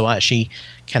Exchange. So I actually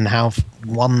can have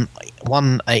one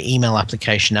email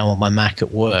application now on my Mac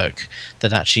at work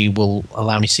that actually will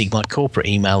allow me to see my corporate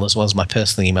email as well as my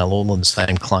personal email all on the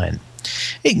same client.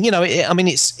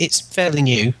 It's fairly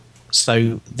new,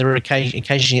 so there are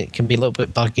occasionally it can be a little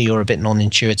bit buggy or a bit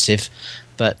non-intuitive,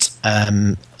 but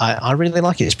I really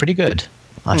like it. It's pretty good,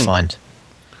 I find.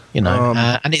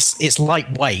 And it's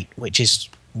lightweight, which is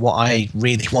what I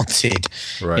really wanted.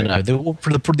 Right.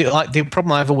 The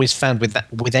problem I've always found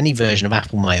with any version of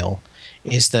Apple Mail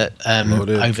is that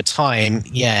over time,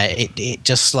 it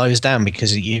just slows down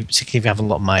because particularly if you have a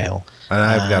lot of mail. And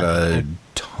I've got a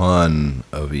ton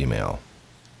of email.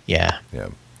 Yeah. Yeah.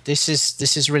 This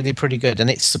is really pretty good, and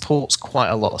it supports quite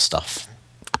a lot of stuff.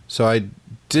 So I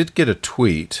did get a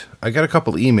tweet. I got a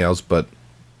couple emails, but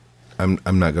I'm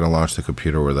not going to launch the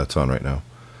computer where that's on right now.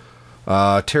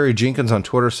 Terry Jenkins on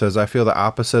Twitter says, I feel the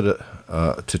opposite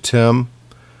to Tim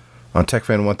on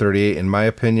TechFan138. In my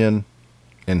opinion,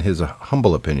 in his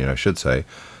humble opinion, I should say,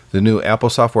 the new Apple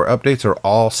software updates are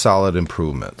all solid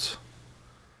improvements.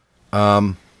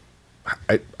 I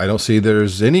don't see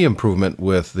there's any improvement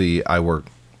with the iWork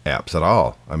apps at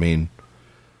all. I mean,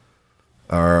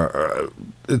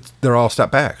 they're all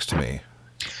step backs to me.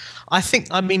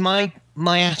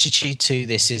 My attitude to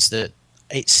this is that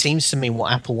it seems to me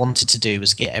what Apple wanted to do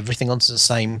was get everything onto the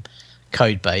same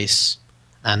code base,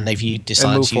 and they've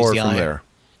decided to use the from there.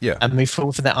 Yeah, and move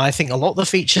forward from there. I think a lot of the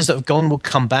features that have gone will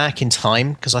come back in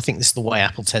time, because I think this is the way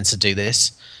Apple tends to do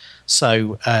this.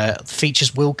 So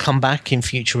features will come back in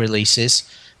future releases,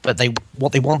 but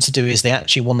what they want to do is they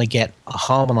actually want to get a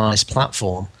harmonized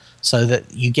platform so that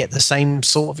you get the same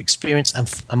sort of experience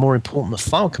and more important, the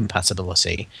file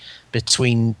compatibility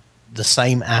between the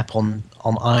same app on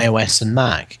iOS and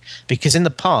Mac. Because in the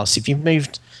past, if you've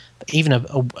moved even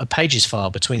a Pages file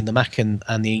between the Mac and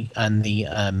the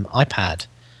iPad,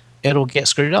 it'll get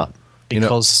screwed up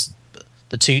because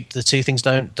the two things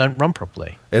don't run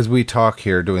properly. As we talk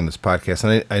here doing this podcast,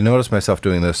 and I noticed myself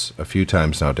doing this a few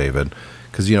times now, David,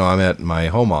 because I'm at my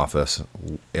home office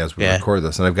as we record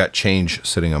this, and I've got Change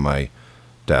sitting on my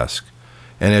desk.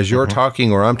 And as you're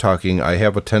talking or I'm talking, I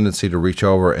have a tendency to reach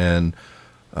over and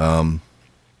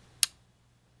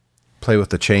play with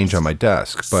the Change on my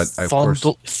desk. But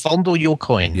fondle your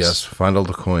coins. Yes, fondle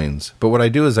the coins. But what I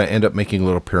do is I end up making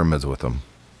little pyramids with them.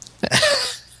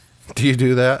 Do you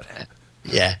do that?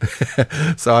 Yeah.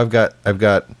 So I've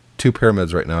got two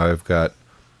pyramids right now. I've got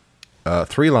a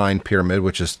 3-line pyramid,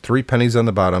 which is 3 pennies on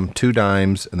the bottom, 2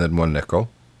 dimes, and then 1 nickel.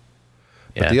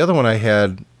 But the other one I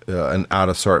had an odd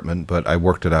assortment, but I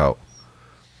worked it out.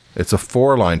 It's a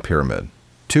 4-line pyramid.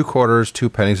 2 quarters, 2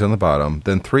 pennies on the bottom,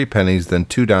 then 3 pennies, then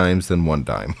 2 dimes, then 1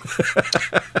 dime.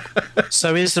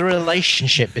 So is there a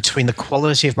relationship between the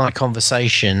quality of my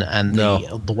conversation and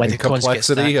the way the coins get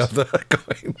stacked? Complexity of the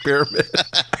coin pyramid.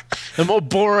 The more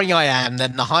boring I am,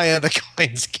 then the higher the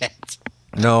coins get.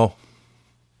 No,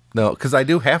 because I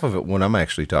do half of it when I'm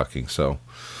actually talking. So,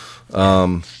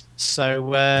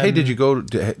 hey, did you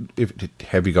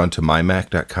have you gone to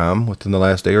mymac.com within the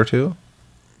last day or two?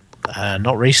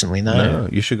 Not recently, no. No,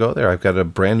 you should go there. I've got a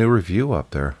brand new review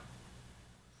up there.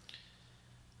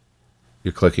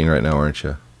 You're clicking right now, aren't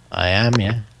you? I am,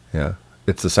 yeah. Yeah,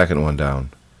 it's the second one down.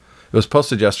 It was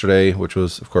posted yesterday, which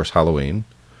was, of course, Halloween.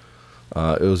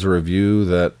 It was a review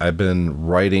that I've been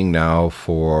writing now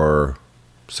for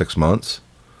 6 months.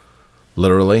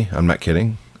 Literally, I'm not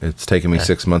kidding. It's taken me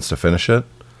 6 months to finish it.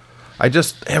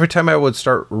 Every time I would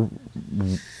start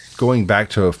going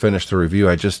back to finish the review,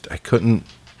 I couldn't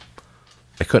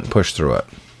push through it.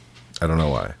 I don't know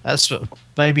why.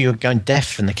 Maybe you're going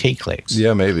deaf in the key clicks.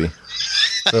 Yeah, maybe.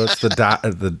 So it's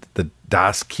the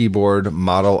DOS Keyboard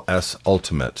Model S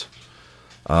Ultimate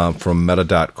from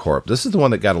Meta.Corp. This is the one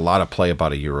that got a lot of play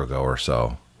about a year ago or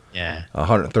so. Yeah.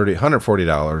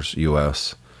 $140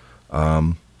 US.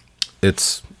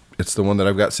 It's the one that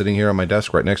I've got sitting here on my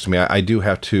desk right next to me. I do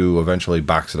have to eventually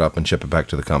box it up and ship it back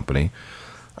to the company.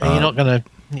 And you're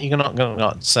not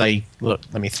gonna say, look,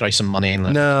 let me throw some money in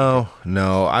there. No.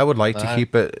 I would like to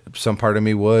keep it. Some part of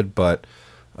me would, but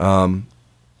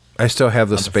I still have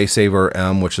the Space Saver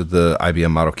M, which is the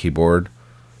IBM model keyboard,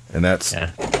 and that's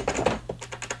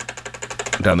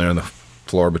down there on the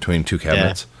floor between 2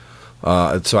 cabinets.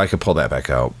 So I could pull that back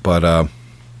out. But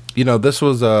this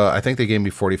was I think they gave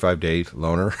me 45-day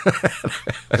loaner.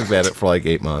 I've had it for like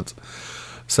 8 months.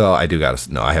 So I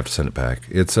have to send it back.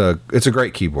 It's a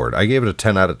great keyboard. I gave it a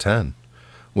 10 out of 10,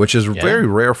 which is very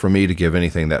rare for me to give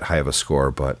anything that high of a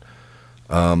score. But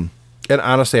and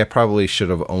honestly, I probably should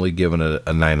have only given it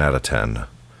a 9 out of 10.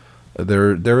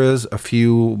 There is a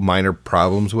few minor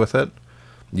problems with it.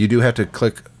 You do have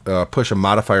to push a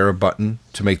modifier button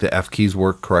to make the F keys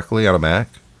work correctly on a Mac,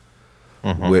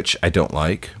 which I don't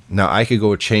like. Now I could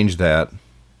go change that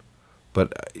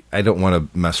but I don't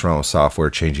want to mess around with software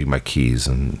changing my keys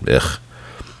and ugh.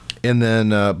 And then,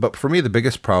 but for me, the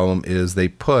biggest problem is they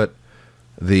put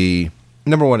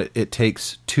number one, it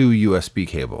takes 2 USB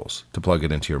cables to plug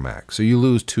it into your Mac. So you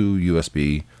lose 2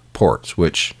 USB ports,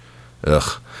 which,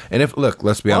 ugh. And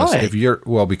let's be honest,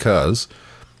 because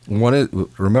one is,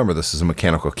 remember, this is a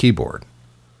mechanical keyboard.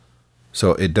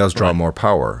 So it does draw more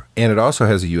power. And it also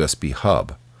has a USB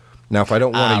hub. Now, if I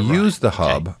don't want to use the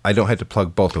hub, I don't have to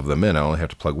plug both of them in. I only have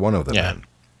to plug one of them in.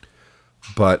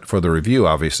 But for the review,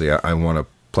 obviously, I want to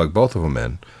plug both of them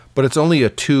in. But it's only a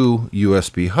 2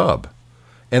 USB hub.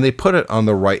 And they put it on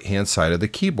the right-hand side of the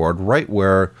keyboard, right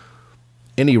where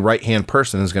any right-hand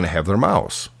person is going to have their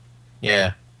mouse.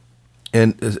 Yeah.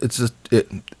 And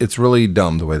it's really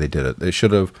dumb the way they did it.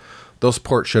 Those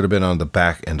ports should have been on the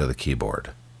back end of the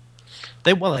keyboard.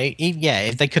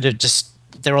 If they could have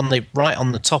they're on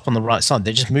the top on the right side.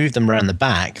 They just moved them around the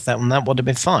back. That would have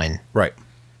been fine. Right.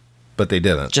 But they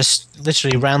didn't. Just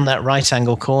literally round that right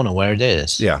angle corner where it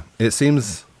is. Yeah. It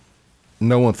seems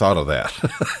no one thought of that.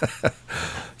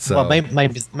 So, well,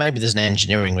 maybe there's an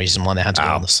engineering reason why they had to go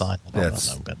on the side. I don't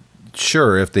know, but.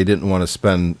 Sure, if they didn't want to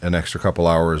spend an extra couple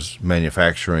hours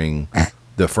manufacturing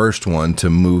the first one to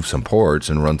move some ports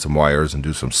and run some wires and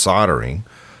do some soldering,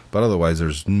 but otherwise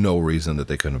there's no reason that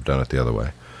they couldn't have done it the other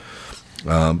way.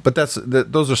 But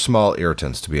those are small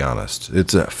irritants, to be honest.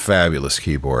 It's a fabulous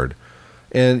keyboard.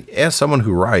 And as someone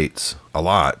who writes a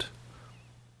lot,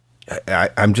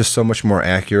 I'm just so much more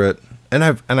accurate. And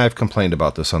I've complained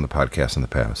about this on the podcast in the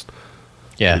past.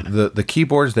 Yeah. The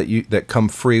keyboards that come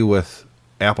free with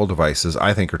Apple devices,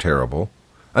 I think, are terrible.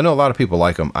 I know a lot of people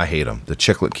like them. I hate them. The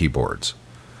chiclet keyboards.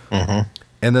 Mm-hmm.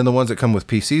 And then the ones that come with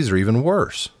PCs are even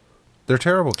worse. They're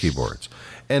terrible keyboards.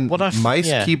 And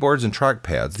mice, keyboards, and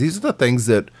trackpads, these are the things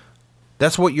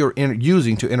that's what you're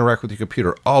using to interact with your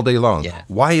computer all day long. Yeah.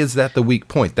 Why is that the weak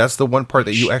point? That's the one part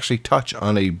that you actually touch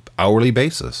on a hourly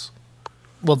basis.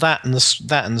 Well, that and the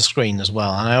screen as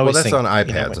well. And I always that's on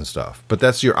iPads and stuff. But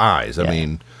that's your eyes. I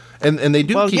mean, and they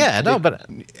do. Well, but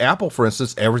Apple, for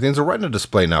instance, everything's a Retina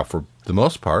display now for the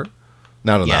most part.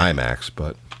 Not on the iMacs,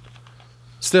 but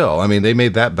still, I mean, they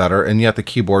made that better, and yet the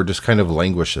keyboard just kind of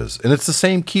languishes. And it's the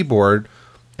same keyboard,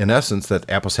 in essence, that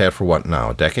Apple's had for what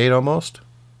now, a decade almost?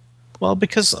 Well,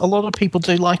 because a lot of people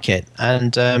do like it,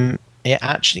 and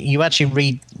you actually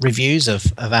read reviews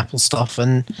of Apple stuff,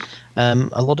 and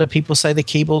a lot of people say the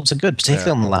keyboards are good,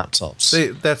 particularly on the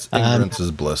laptops. That's ignorance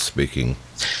is bliss speaking.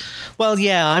 Well,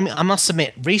 yeah, I must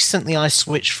admit, recently I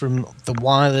switched from the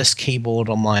wireless keyboard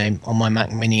on my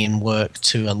Mac Mini in work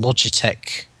to a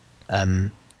Logitech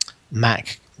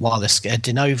Mac wireless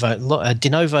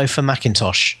Denuvo for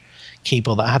Macintosh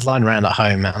keyboard that I had lying around at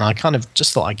home, and I kind of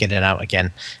just thought I'd get it out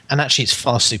again. And actually, it's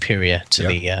far superior to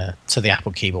the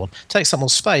Apple keyboard. It takes up more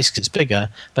space because it's bigger,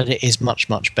 but it is much,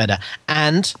 much better.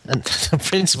 And the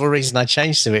principal reason I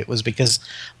changed to it was because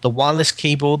the wireless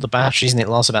keyboard, the batteries in it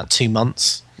last about 2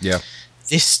 months. Yeah.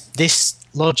 This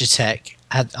Logitech,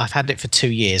 I've had it for 2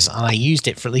 years, and I used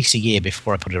it for at least a year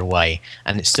before I put it away,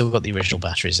 and it's still got the original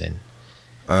batteries in.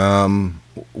 The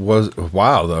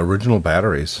original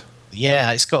batteries.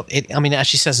 Yeah, it's got it. I mean, it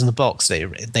actually says in the box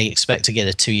that they expect to get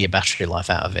a 2-year battery life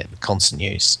out of it with constant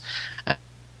use, and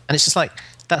it's just like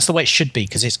that's the way it should be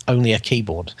because it's only a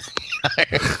keyboard.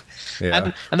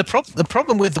 Yeah. And the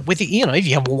problem with it, you know, if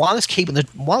you have a wireless keyboard, the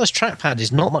wireless trackpad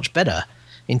is not much better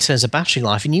in terms of battery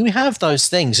life, and you have those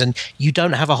things, and you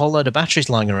don't have a whole load of batteries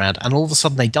lying around, and all of a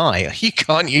sudden they die. You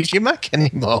can't use your Mac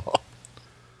anymore.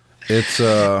 It's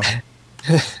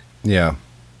yeah.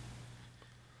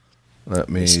 Let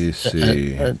me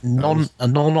see.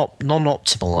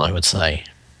 Non-optimal, I would say.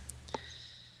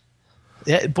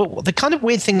 Yeah, but the kind of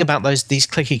weird thing about these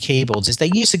clicky keyboards is they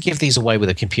used to give these away with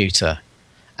a computer,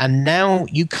 and now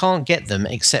you can't get them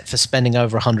except for spending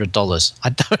over $100. I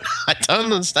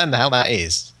don't understand how that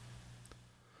is.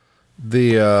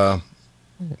 The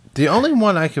only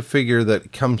one I could figure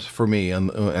that comes for me,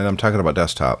 and I'm talking about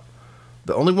desktop,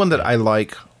 the only one that I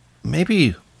like,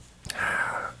 maybe.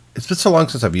 It's been so long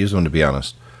since I've used one, to be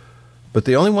honest. But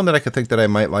the only one that I could think that I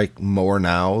might like more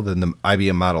now than the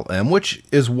IBM Model M, which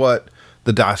is what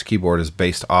the DOS keyboard is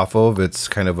based off of. It's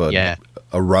kind of a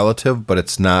relative, but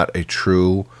it's not a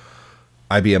true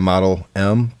IBM Model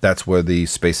M. That's where the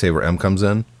Space Saver M comes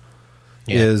in.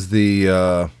 Yeah. Is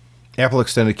the Apple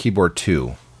Extended Keyboard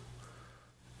 2.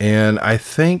 And I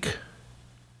think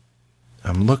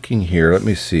I'm looking here. Let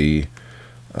me see.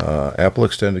 Apple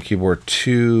Extended Keyboard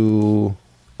 2...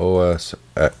 OS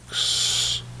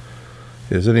X.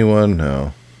 Is anyone?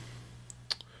 No.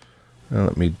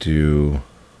 Let me do.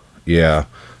 Yeah,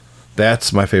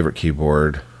 that's my favorite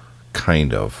keyboard,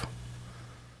 kind of.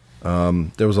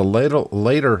 There was a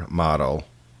later model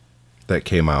that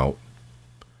came out,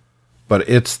 but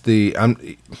it's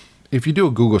if you do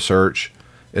a Google search,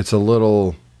 it's a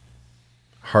little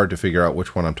hard to figure out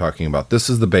which one I'm talking about. This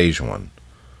is the beige one.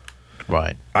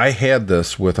 Right. I had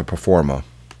this with a Performa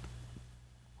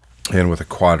and with a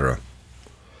Quadra,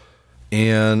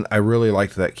 and I really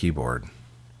liked that keyboard.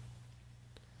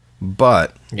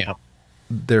 But Yeah.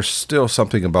 there's still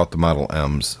something about the Model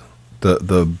M's,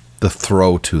 the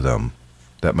throw to them,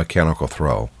 that mechanical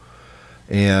throw.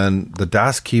 And the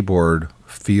DOS keyboard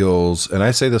feels, and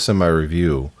I say this in my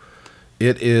review,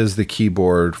 it is the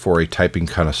keyboard for a typing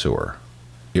connoisseur.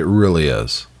 It really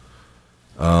is.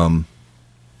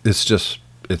 It's just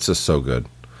so good.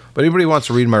 But anybody who wants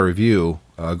to read my review,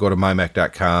 go to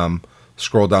mymac.com,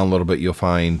 scroll down a little bit, you'll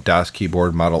find DOS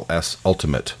Keyboard Model S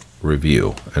Ultimate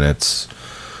review. And it's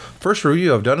first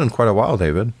review I've done in quite a while,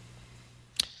 David.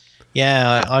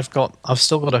 Yeah, I've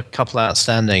still got a couple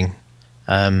outstanding.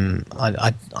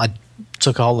 I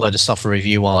took a whole load of stuff for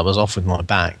review while I was off with my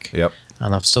back. Yep.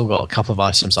 And I've still got a couple of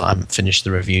items that I haven't finished the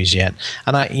reviews yet,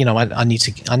 and I need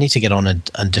to get on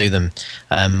and do them.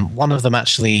 One of them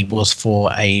actually was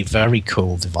for a very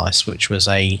cool device, which was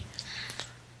a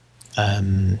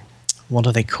what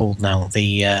are they called now?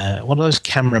 The one of those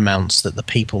camera mounts that the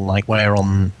people like wear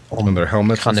on their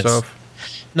helmets and stuff.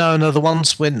 No, the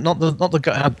ones with not the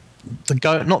GoPros,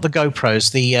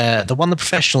 the one the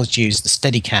professionals use, the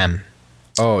Steadicam.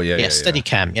 Oh yeah,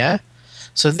 Steadicam, yeah.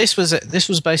 So this was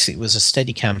basically a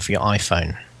Steadicam for your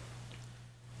iPhone,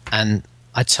 and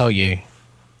I tell you,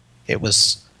 it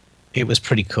was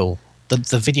pretty cool.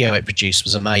 The video it produced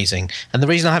was amazing, and the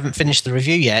reason I haven't finished the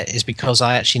review yet is because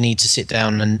I actually need to sit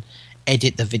down and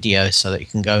edit the video so that it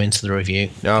can go into the review.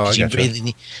 Oh, I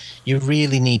gotcha. You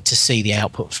really need to see the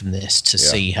output from this to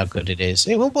see how good it is.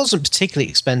 It wasn't particularly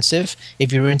expensive.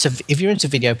 If you're into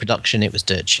video production, it was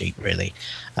dirt cheap, really.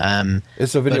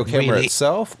 It's a video camera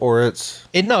itself, or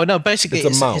no. Basically,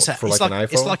 it's a mount for like an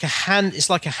iPhone. It's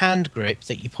like a hand grip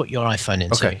that you put your iPhone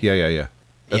into. Okay, yeah.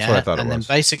 That's what I thought it was. And then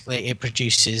basically, it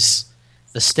produces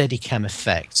the Steadicam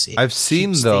effect. I've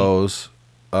seen those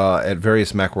at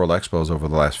various Macworld Expos over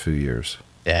the last few years.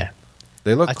 Yeah,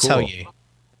 they look I cool. tell you.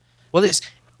 Well, it's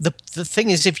the thing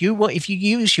is, if you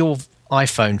use your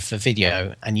iPhone for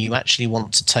video and you actually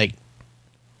want to take,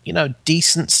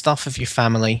 decent stuff of your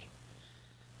family,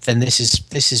 then this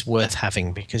is worth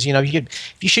having, because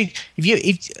let's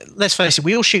face it,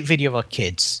 we all shoot video of our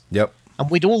kids. Yep. And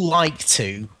we'd all like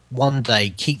to one day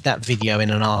keep that video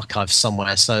in an archive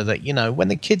somewhere, so that when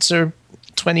the kids are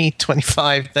 20,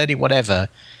 25, 30, whatever,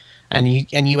 and you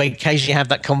occasionally have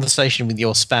that conversation with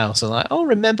your spouse, and like, oh,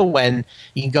 remember when?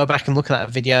 You can go back and look at that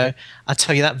video. I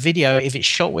tell you, that video, if it's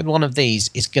shot with one of these,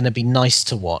 is going to be nice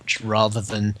to watch, rather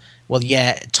than, well,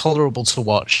 yeah, tolerable to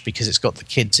watch because it's got the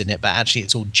kids in it, but actually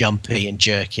it's all jumpy and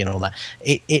jerky and all that.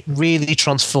 It really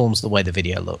transforms the way the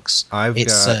video looks. I've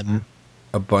got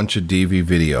a bunch of DV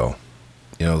video,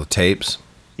 the tapes.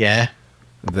 Yeah.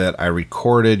 That I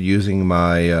recorded using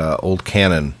my old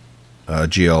Canon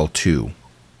GL2.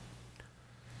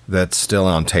 That's still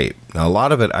on tape. Now, a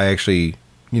lot of it I actually,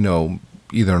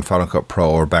 either in Final Cut Pro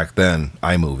or back then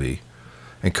iMovie,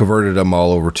 and converted them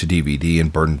all over to DVD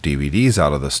and burned DVDs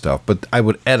out of this stuff. But I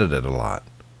would edit it a lot.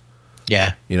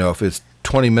 Yeah. If it's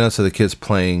 20 minutes of the kids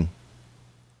playing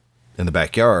in the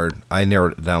backyard, I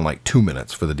narrowed it down like 2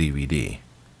 minutes for the DVD.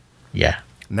 Yeah.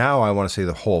 Now I want to see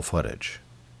the whole footage.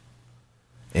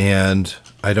 And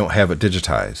I don't have it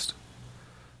digitized.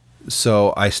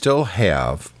 So I still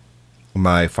have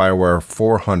my FireWire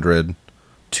 400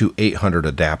 to 800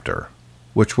 adapter,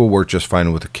 which will work just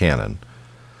fine with the Canon.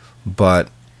 But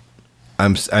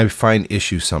I find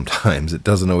issues sometimes. It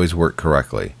doesn't always work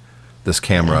correctly, this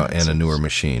camera and a newer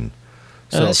machine.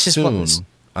 So soon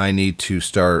I need to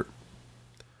start,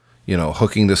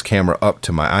 hooking this camera up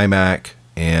to my iMac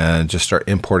and just start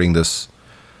importing this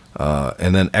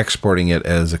and then exporting it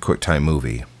as a QuickTime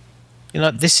movie.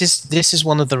 This is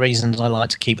one of the reasons I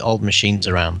like to keep old machines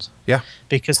around. Yeah.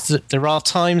 Because there are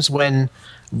times when,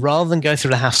 rather than go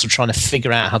through the hassle trying to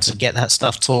figure out how to get that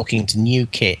stuff talking to new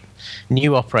kit,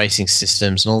 new operating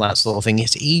systems and all that sort of thing,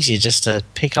 it's easier just to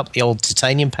pick up the old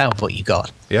titanium PowerPoint you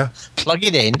got. Yeah. Plug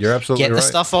it in. You're absolutely get right. the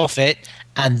stuff off it,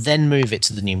 and then move it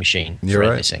to the new machine. You're for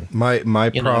right. everything. My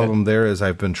problem there is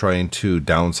I've been trying to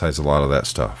downsize a lot of that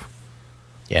stuff.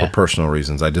 Yeah. For personal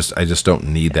reasons. I just don't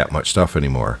need that much stuff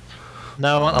anymore.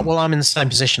 No, well, I'm in the same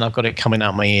position. I've got it coming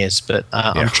out my ears, but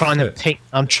I'm trying to pick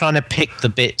the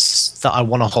bits that I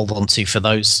want to hold on to for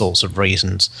those sorts of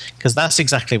reasons, because that's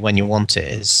exactly when you want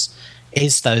it.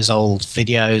 Is those old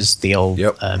videos, the old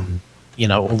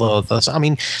Although I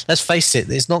mean, let's face it,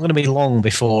 it's not going to be long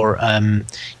before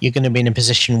you're going to be in a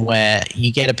position where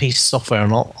you get a piece of software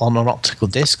on an optical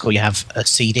disc, or you have a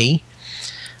CD.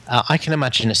 I can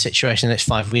imagine a situation in the next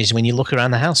 5 years when you look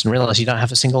around the house and realize you don't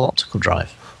have a single optical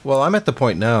drive. Well, I'm at the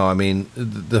point now. I mean,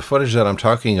 the footage that I'm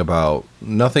talking about,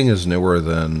 nothing is newer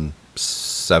than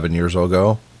 7 years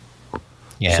ago.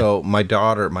 Yeah. So my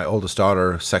oldest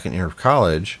daughter, second year of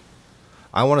college,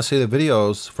 I want to see the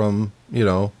videos from,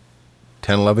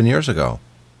 10, 11 years ago.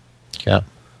 Yeah.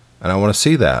 And I want to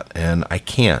see that, and I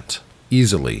can't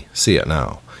easily see it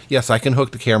now. Yes, I can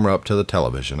hook the camera up to the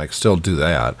television. I can still do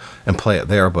that and play it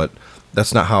there, but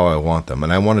that's not how I want them.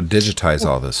 And I want to digitize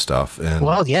all this stuff. And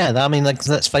well, yeah, I mean,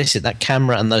 let's face it, that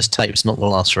camera and those tapes not going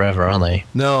to last forever, are they?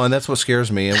 no, and that's what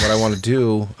scares me. And what I want to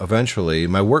do eventually,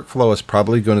 my workflow is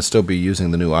probably going to still be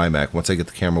using the new iMac once I get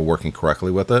the camera working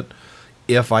correctly with it.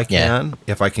 If I can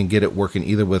get it working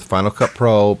either with Final Cut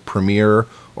Pro, Premiere,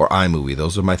 or iMovie.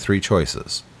 Those are my three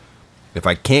choices. If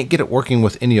I can't get it working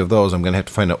with any of those, I'm going to have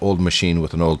to find an old machine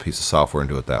with an old piece of software and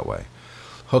do it that way.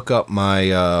 Hook up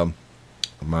my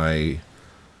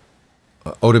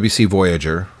OWC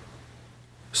Voyager,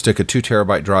 stick a 2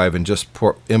 terabyte drive, and just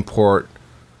import,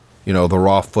 the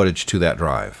raw footage to that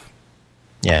drive.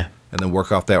 Yeah. And then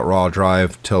work off that raw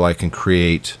drive till I can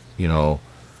create,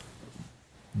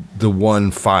 the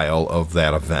one file of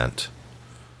that event.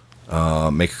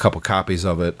 Make a couple copies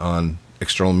of it on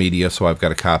external media, so I've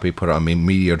got a copy, put it on my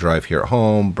media drive here at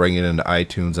home, bring it into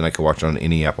iTunes, and I can watch it on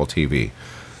any Apple TV.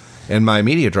 And my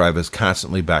media drive is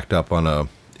constantly backed up on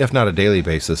if not a daily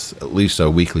basis, at least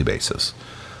a weekly basis.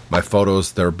 My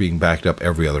photos, they're being backed up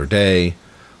every other day.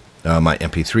 My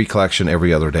MP3 collection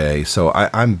every other day. So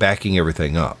I'm backing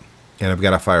everything up. And I've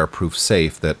got a fireproof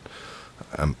safe that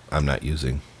I'm not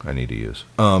using. I need to use.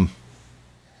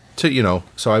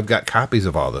 So I've got copies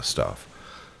of all this stuff.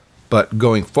 But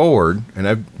going forward, and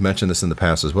I've mentioned this in the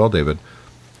past as well, David,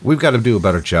 we've got to do a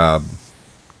better job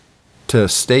to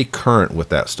stay current with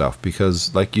that stuff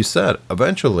because, like you said,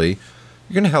 eventually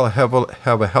you're going to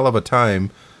have a hell of a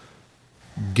time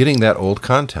getting that old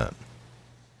content.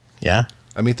 Yeah.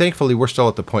 I mean, thankfully, we're still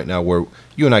at the point now where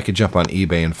you and I could jump on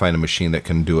eBay and find a machine that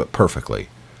can do it perfectly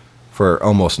for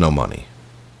almost no money.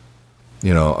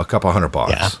 A couple $100.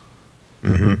 Yeah.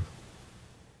 Mm-hmm.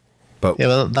 But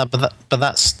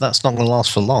that's not going to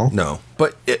last for long. No.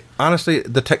 But honestly,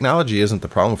 the technology isn't the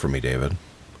problem for me, David.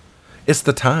 It's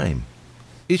the time.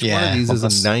 Each one of these is a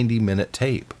 90-minute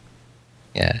tape.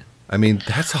 Yeah. I mean,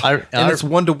 that's and it's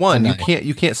 1-to-1.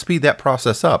 You can't speed that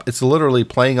process up. It's literally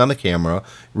playing on the camera,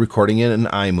 recording it in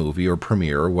iMovie or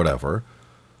Premiere or whatever,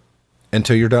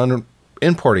 until you're done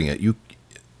importing it.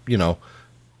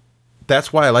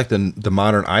 That's why I like the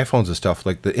modern iPhones and stuff.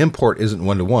 Like the import isn't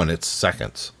 1-to-1; it's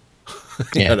seconds.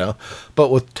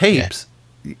 But with tapes,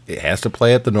 it has to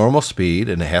play at the normal speed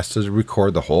and it has to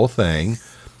record the whole thing.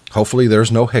 Hopefully,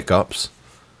 there's no hiccups.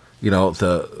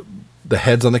 The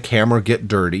heads on the camera get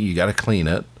dirty. You got to clean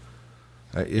it.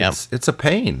 It's a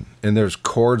pain, and there's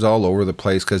cords all over the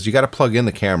place because you got to plug in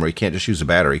the camera. You can't just use a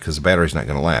battery because the battery's not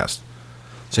going to last.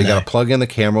 So you got to plug in the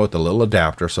camera with the little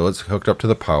adapter so it's hooked up to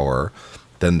the power.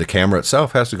 Then the camera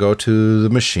itself has to go to the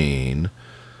machine.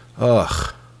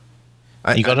 Ugh.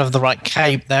 You got to have the right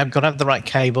cable. They've got to have the right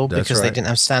cable because right. They didn't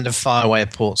have standard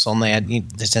FireWire ports on. They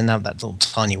didn't have that little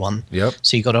tiny one. Yep.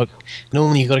 So you got to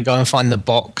go and find the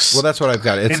box. Well, that's what I've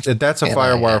got. That's a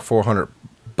FireWire 400,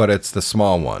 but it's the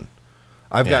small one.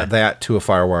 I've got that to a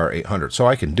FireWire 800, so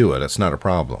I can do it. It's not a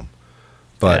problem.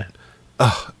 But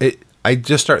I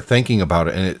just start thinking about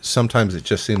it, and sometimes it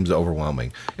just seems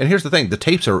overwhelming. And here's the thing: the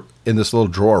tapes are in this little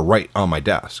drawer right on my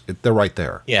desk. They're right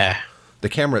there. Yeah. The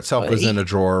camera itself is in a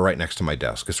drawer right next to my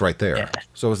desk. It's right there. Yeah.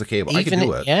 So is the cable. I can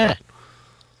do it. Yeah.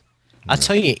 I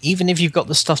tell you, even if you've got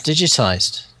the stuff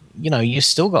digitized, you've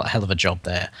still got a hell of a job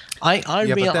there. I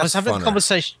was having a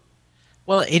conversation.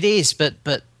 Well, it is, but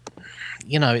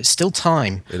it's still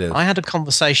time. It is. I had a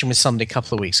conversation with somebody a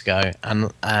couple of weeks ago,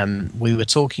 and we were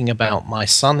talking about my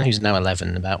son, who's now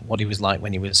 11, about what he was like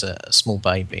when he was a small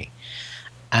baby.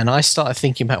 And I started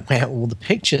thinking about where all the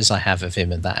pictures I have of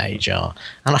him at that age are.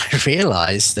 And I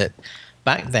realized that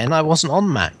back then I wasn't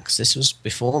on Macs. This was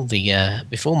before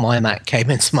my Mac came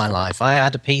into my life. I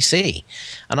had a PC.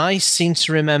 And I seem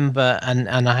to remember, and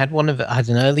I had I had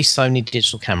an early Sony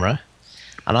digital camera.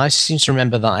 And I seem to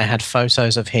remember that I had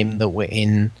photos of him that were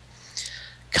in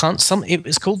it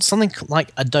was called something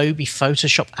like Adobe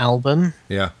Photoshop Album.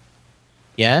 Yeah.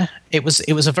 Yeah, it was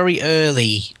a very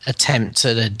early attempt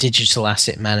at a digital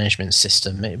asset management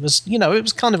system. It was it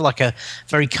was kind of like a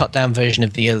very cut down version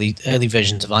of the early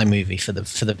versions of iMovie for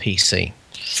the PC.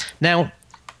 Now,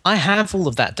 I have all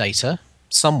of that data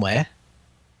somewhere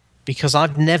because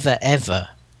I've never ever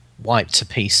wiped a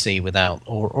PC without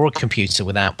or a computer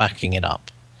without backing it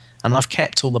up, and I've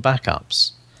kept all the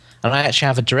backups. And I actually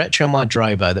have a directory on my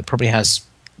Drobo that probably has,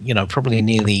 probably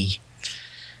nearly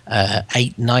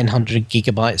 900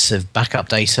 gigabytes of backup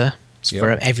data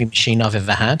for every machine I've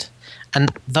ever had,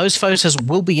 and those photos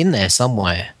will be in there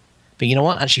somewhere. But you know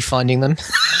what? Actually finding them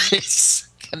is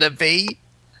going to be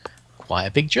quite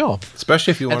a big job.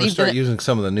 Especially if you want to start using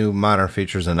some of the new modern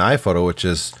features in iPhoto, which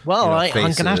is I'm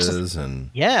going to have to.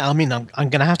 I'm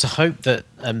going to have to hope that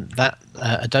that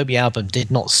Adobe Album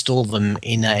did not store them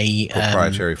in a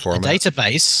proprietary format, a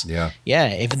database.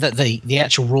 Yeah, even that the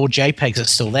actual raw JPEGs are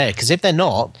still there. Because if they're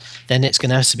not, then it's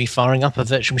going to have to be firing up a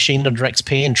virtual machine under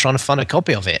XP and trying to find a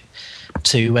copy of it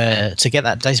to get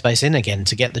that database in again,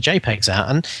 to get the JPEGs out.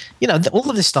 And all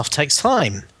of this stuff takes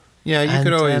time. Yeah, you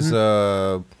could always.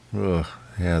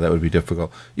 Yeah, that would be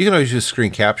difficult. You can always use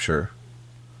screen capture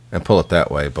and pull it that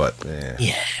way, but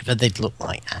yeah, but they'd look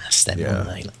like ass then, wouldn't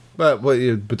they? But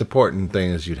the important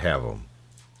thing is you'd have them.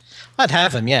 I'd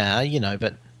have them, yeah,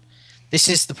 but this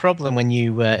is the problem when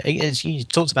as you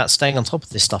talked about staying on top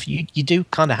of this stuff. You do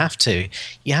kind of have to.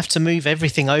 You have to move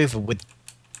everything over with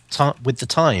the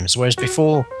times, whereas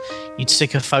before you'd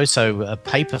stick a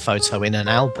paper photo in an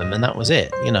album and that was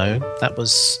it. That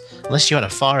was, unless you had a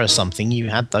fire or something, you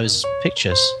had those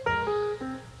pictures.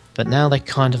 But now they're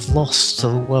kind of lost to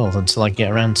the world until I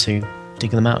get around to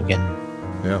digging them out again.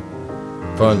 Yeah,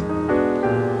 fun.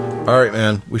 All right,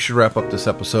 man, we should wrap up this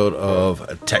episode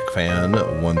of Tech Fan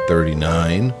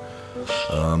 139.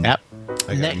 Yep.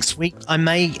 Next week I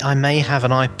may have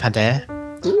an iPad Air.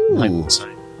 Ooh.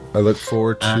 I look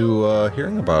forward to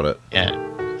hearing about it. Yeah,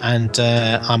 and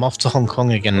I'm off to Hong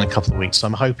Kong again in a couple of weeks, so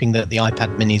I'm hoping that the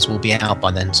iPad minis will be out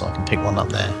by then so I can pick one up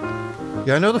there.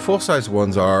 Yeah, I know the full-size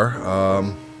ones are.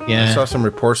 Yeah. I saw some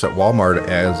reports that Walmart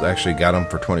has actually got them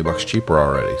for $20 cheaper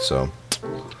already, so...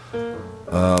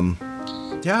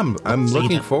 yeah, I'm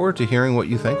looking forward to hearing what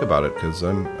you think about it, because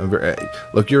I'm very...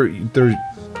 Look,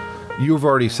 you've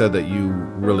already said that you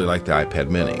really like the iPad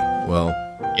mini. Well...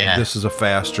 Yeah. This is a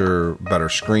faster, better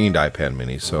screened iPad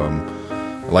mini, so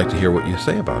I'd like to hear what you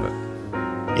say about it.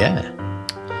 Yeah.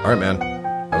 All right, man.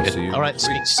 I'll see you. All right,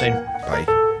 see you soon. Bye.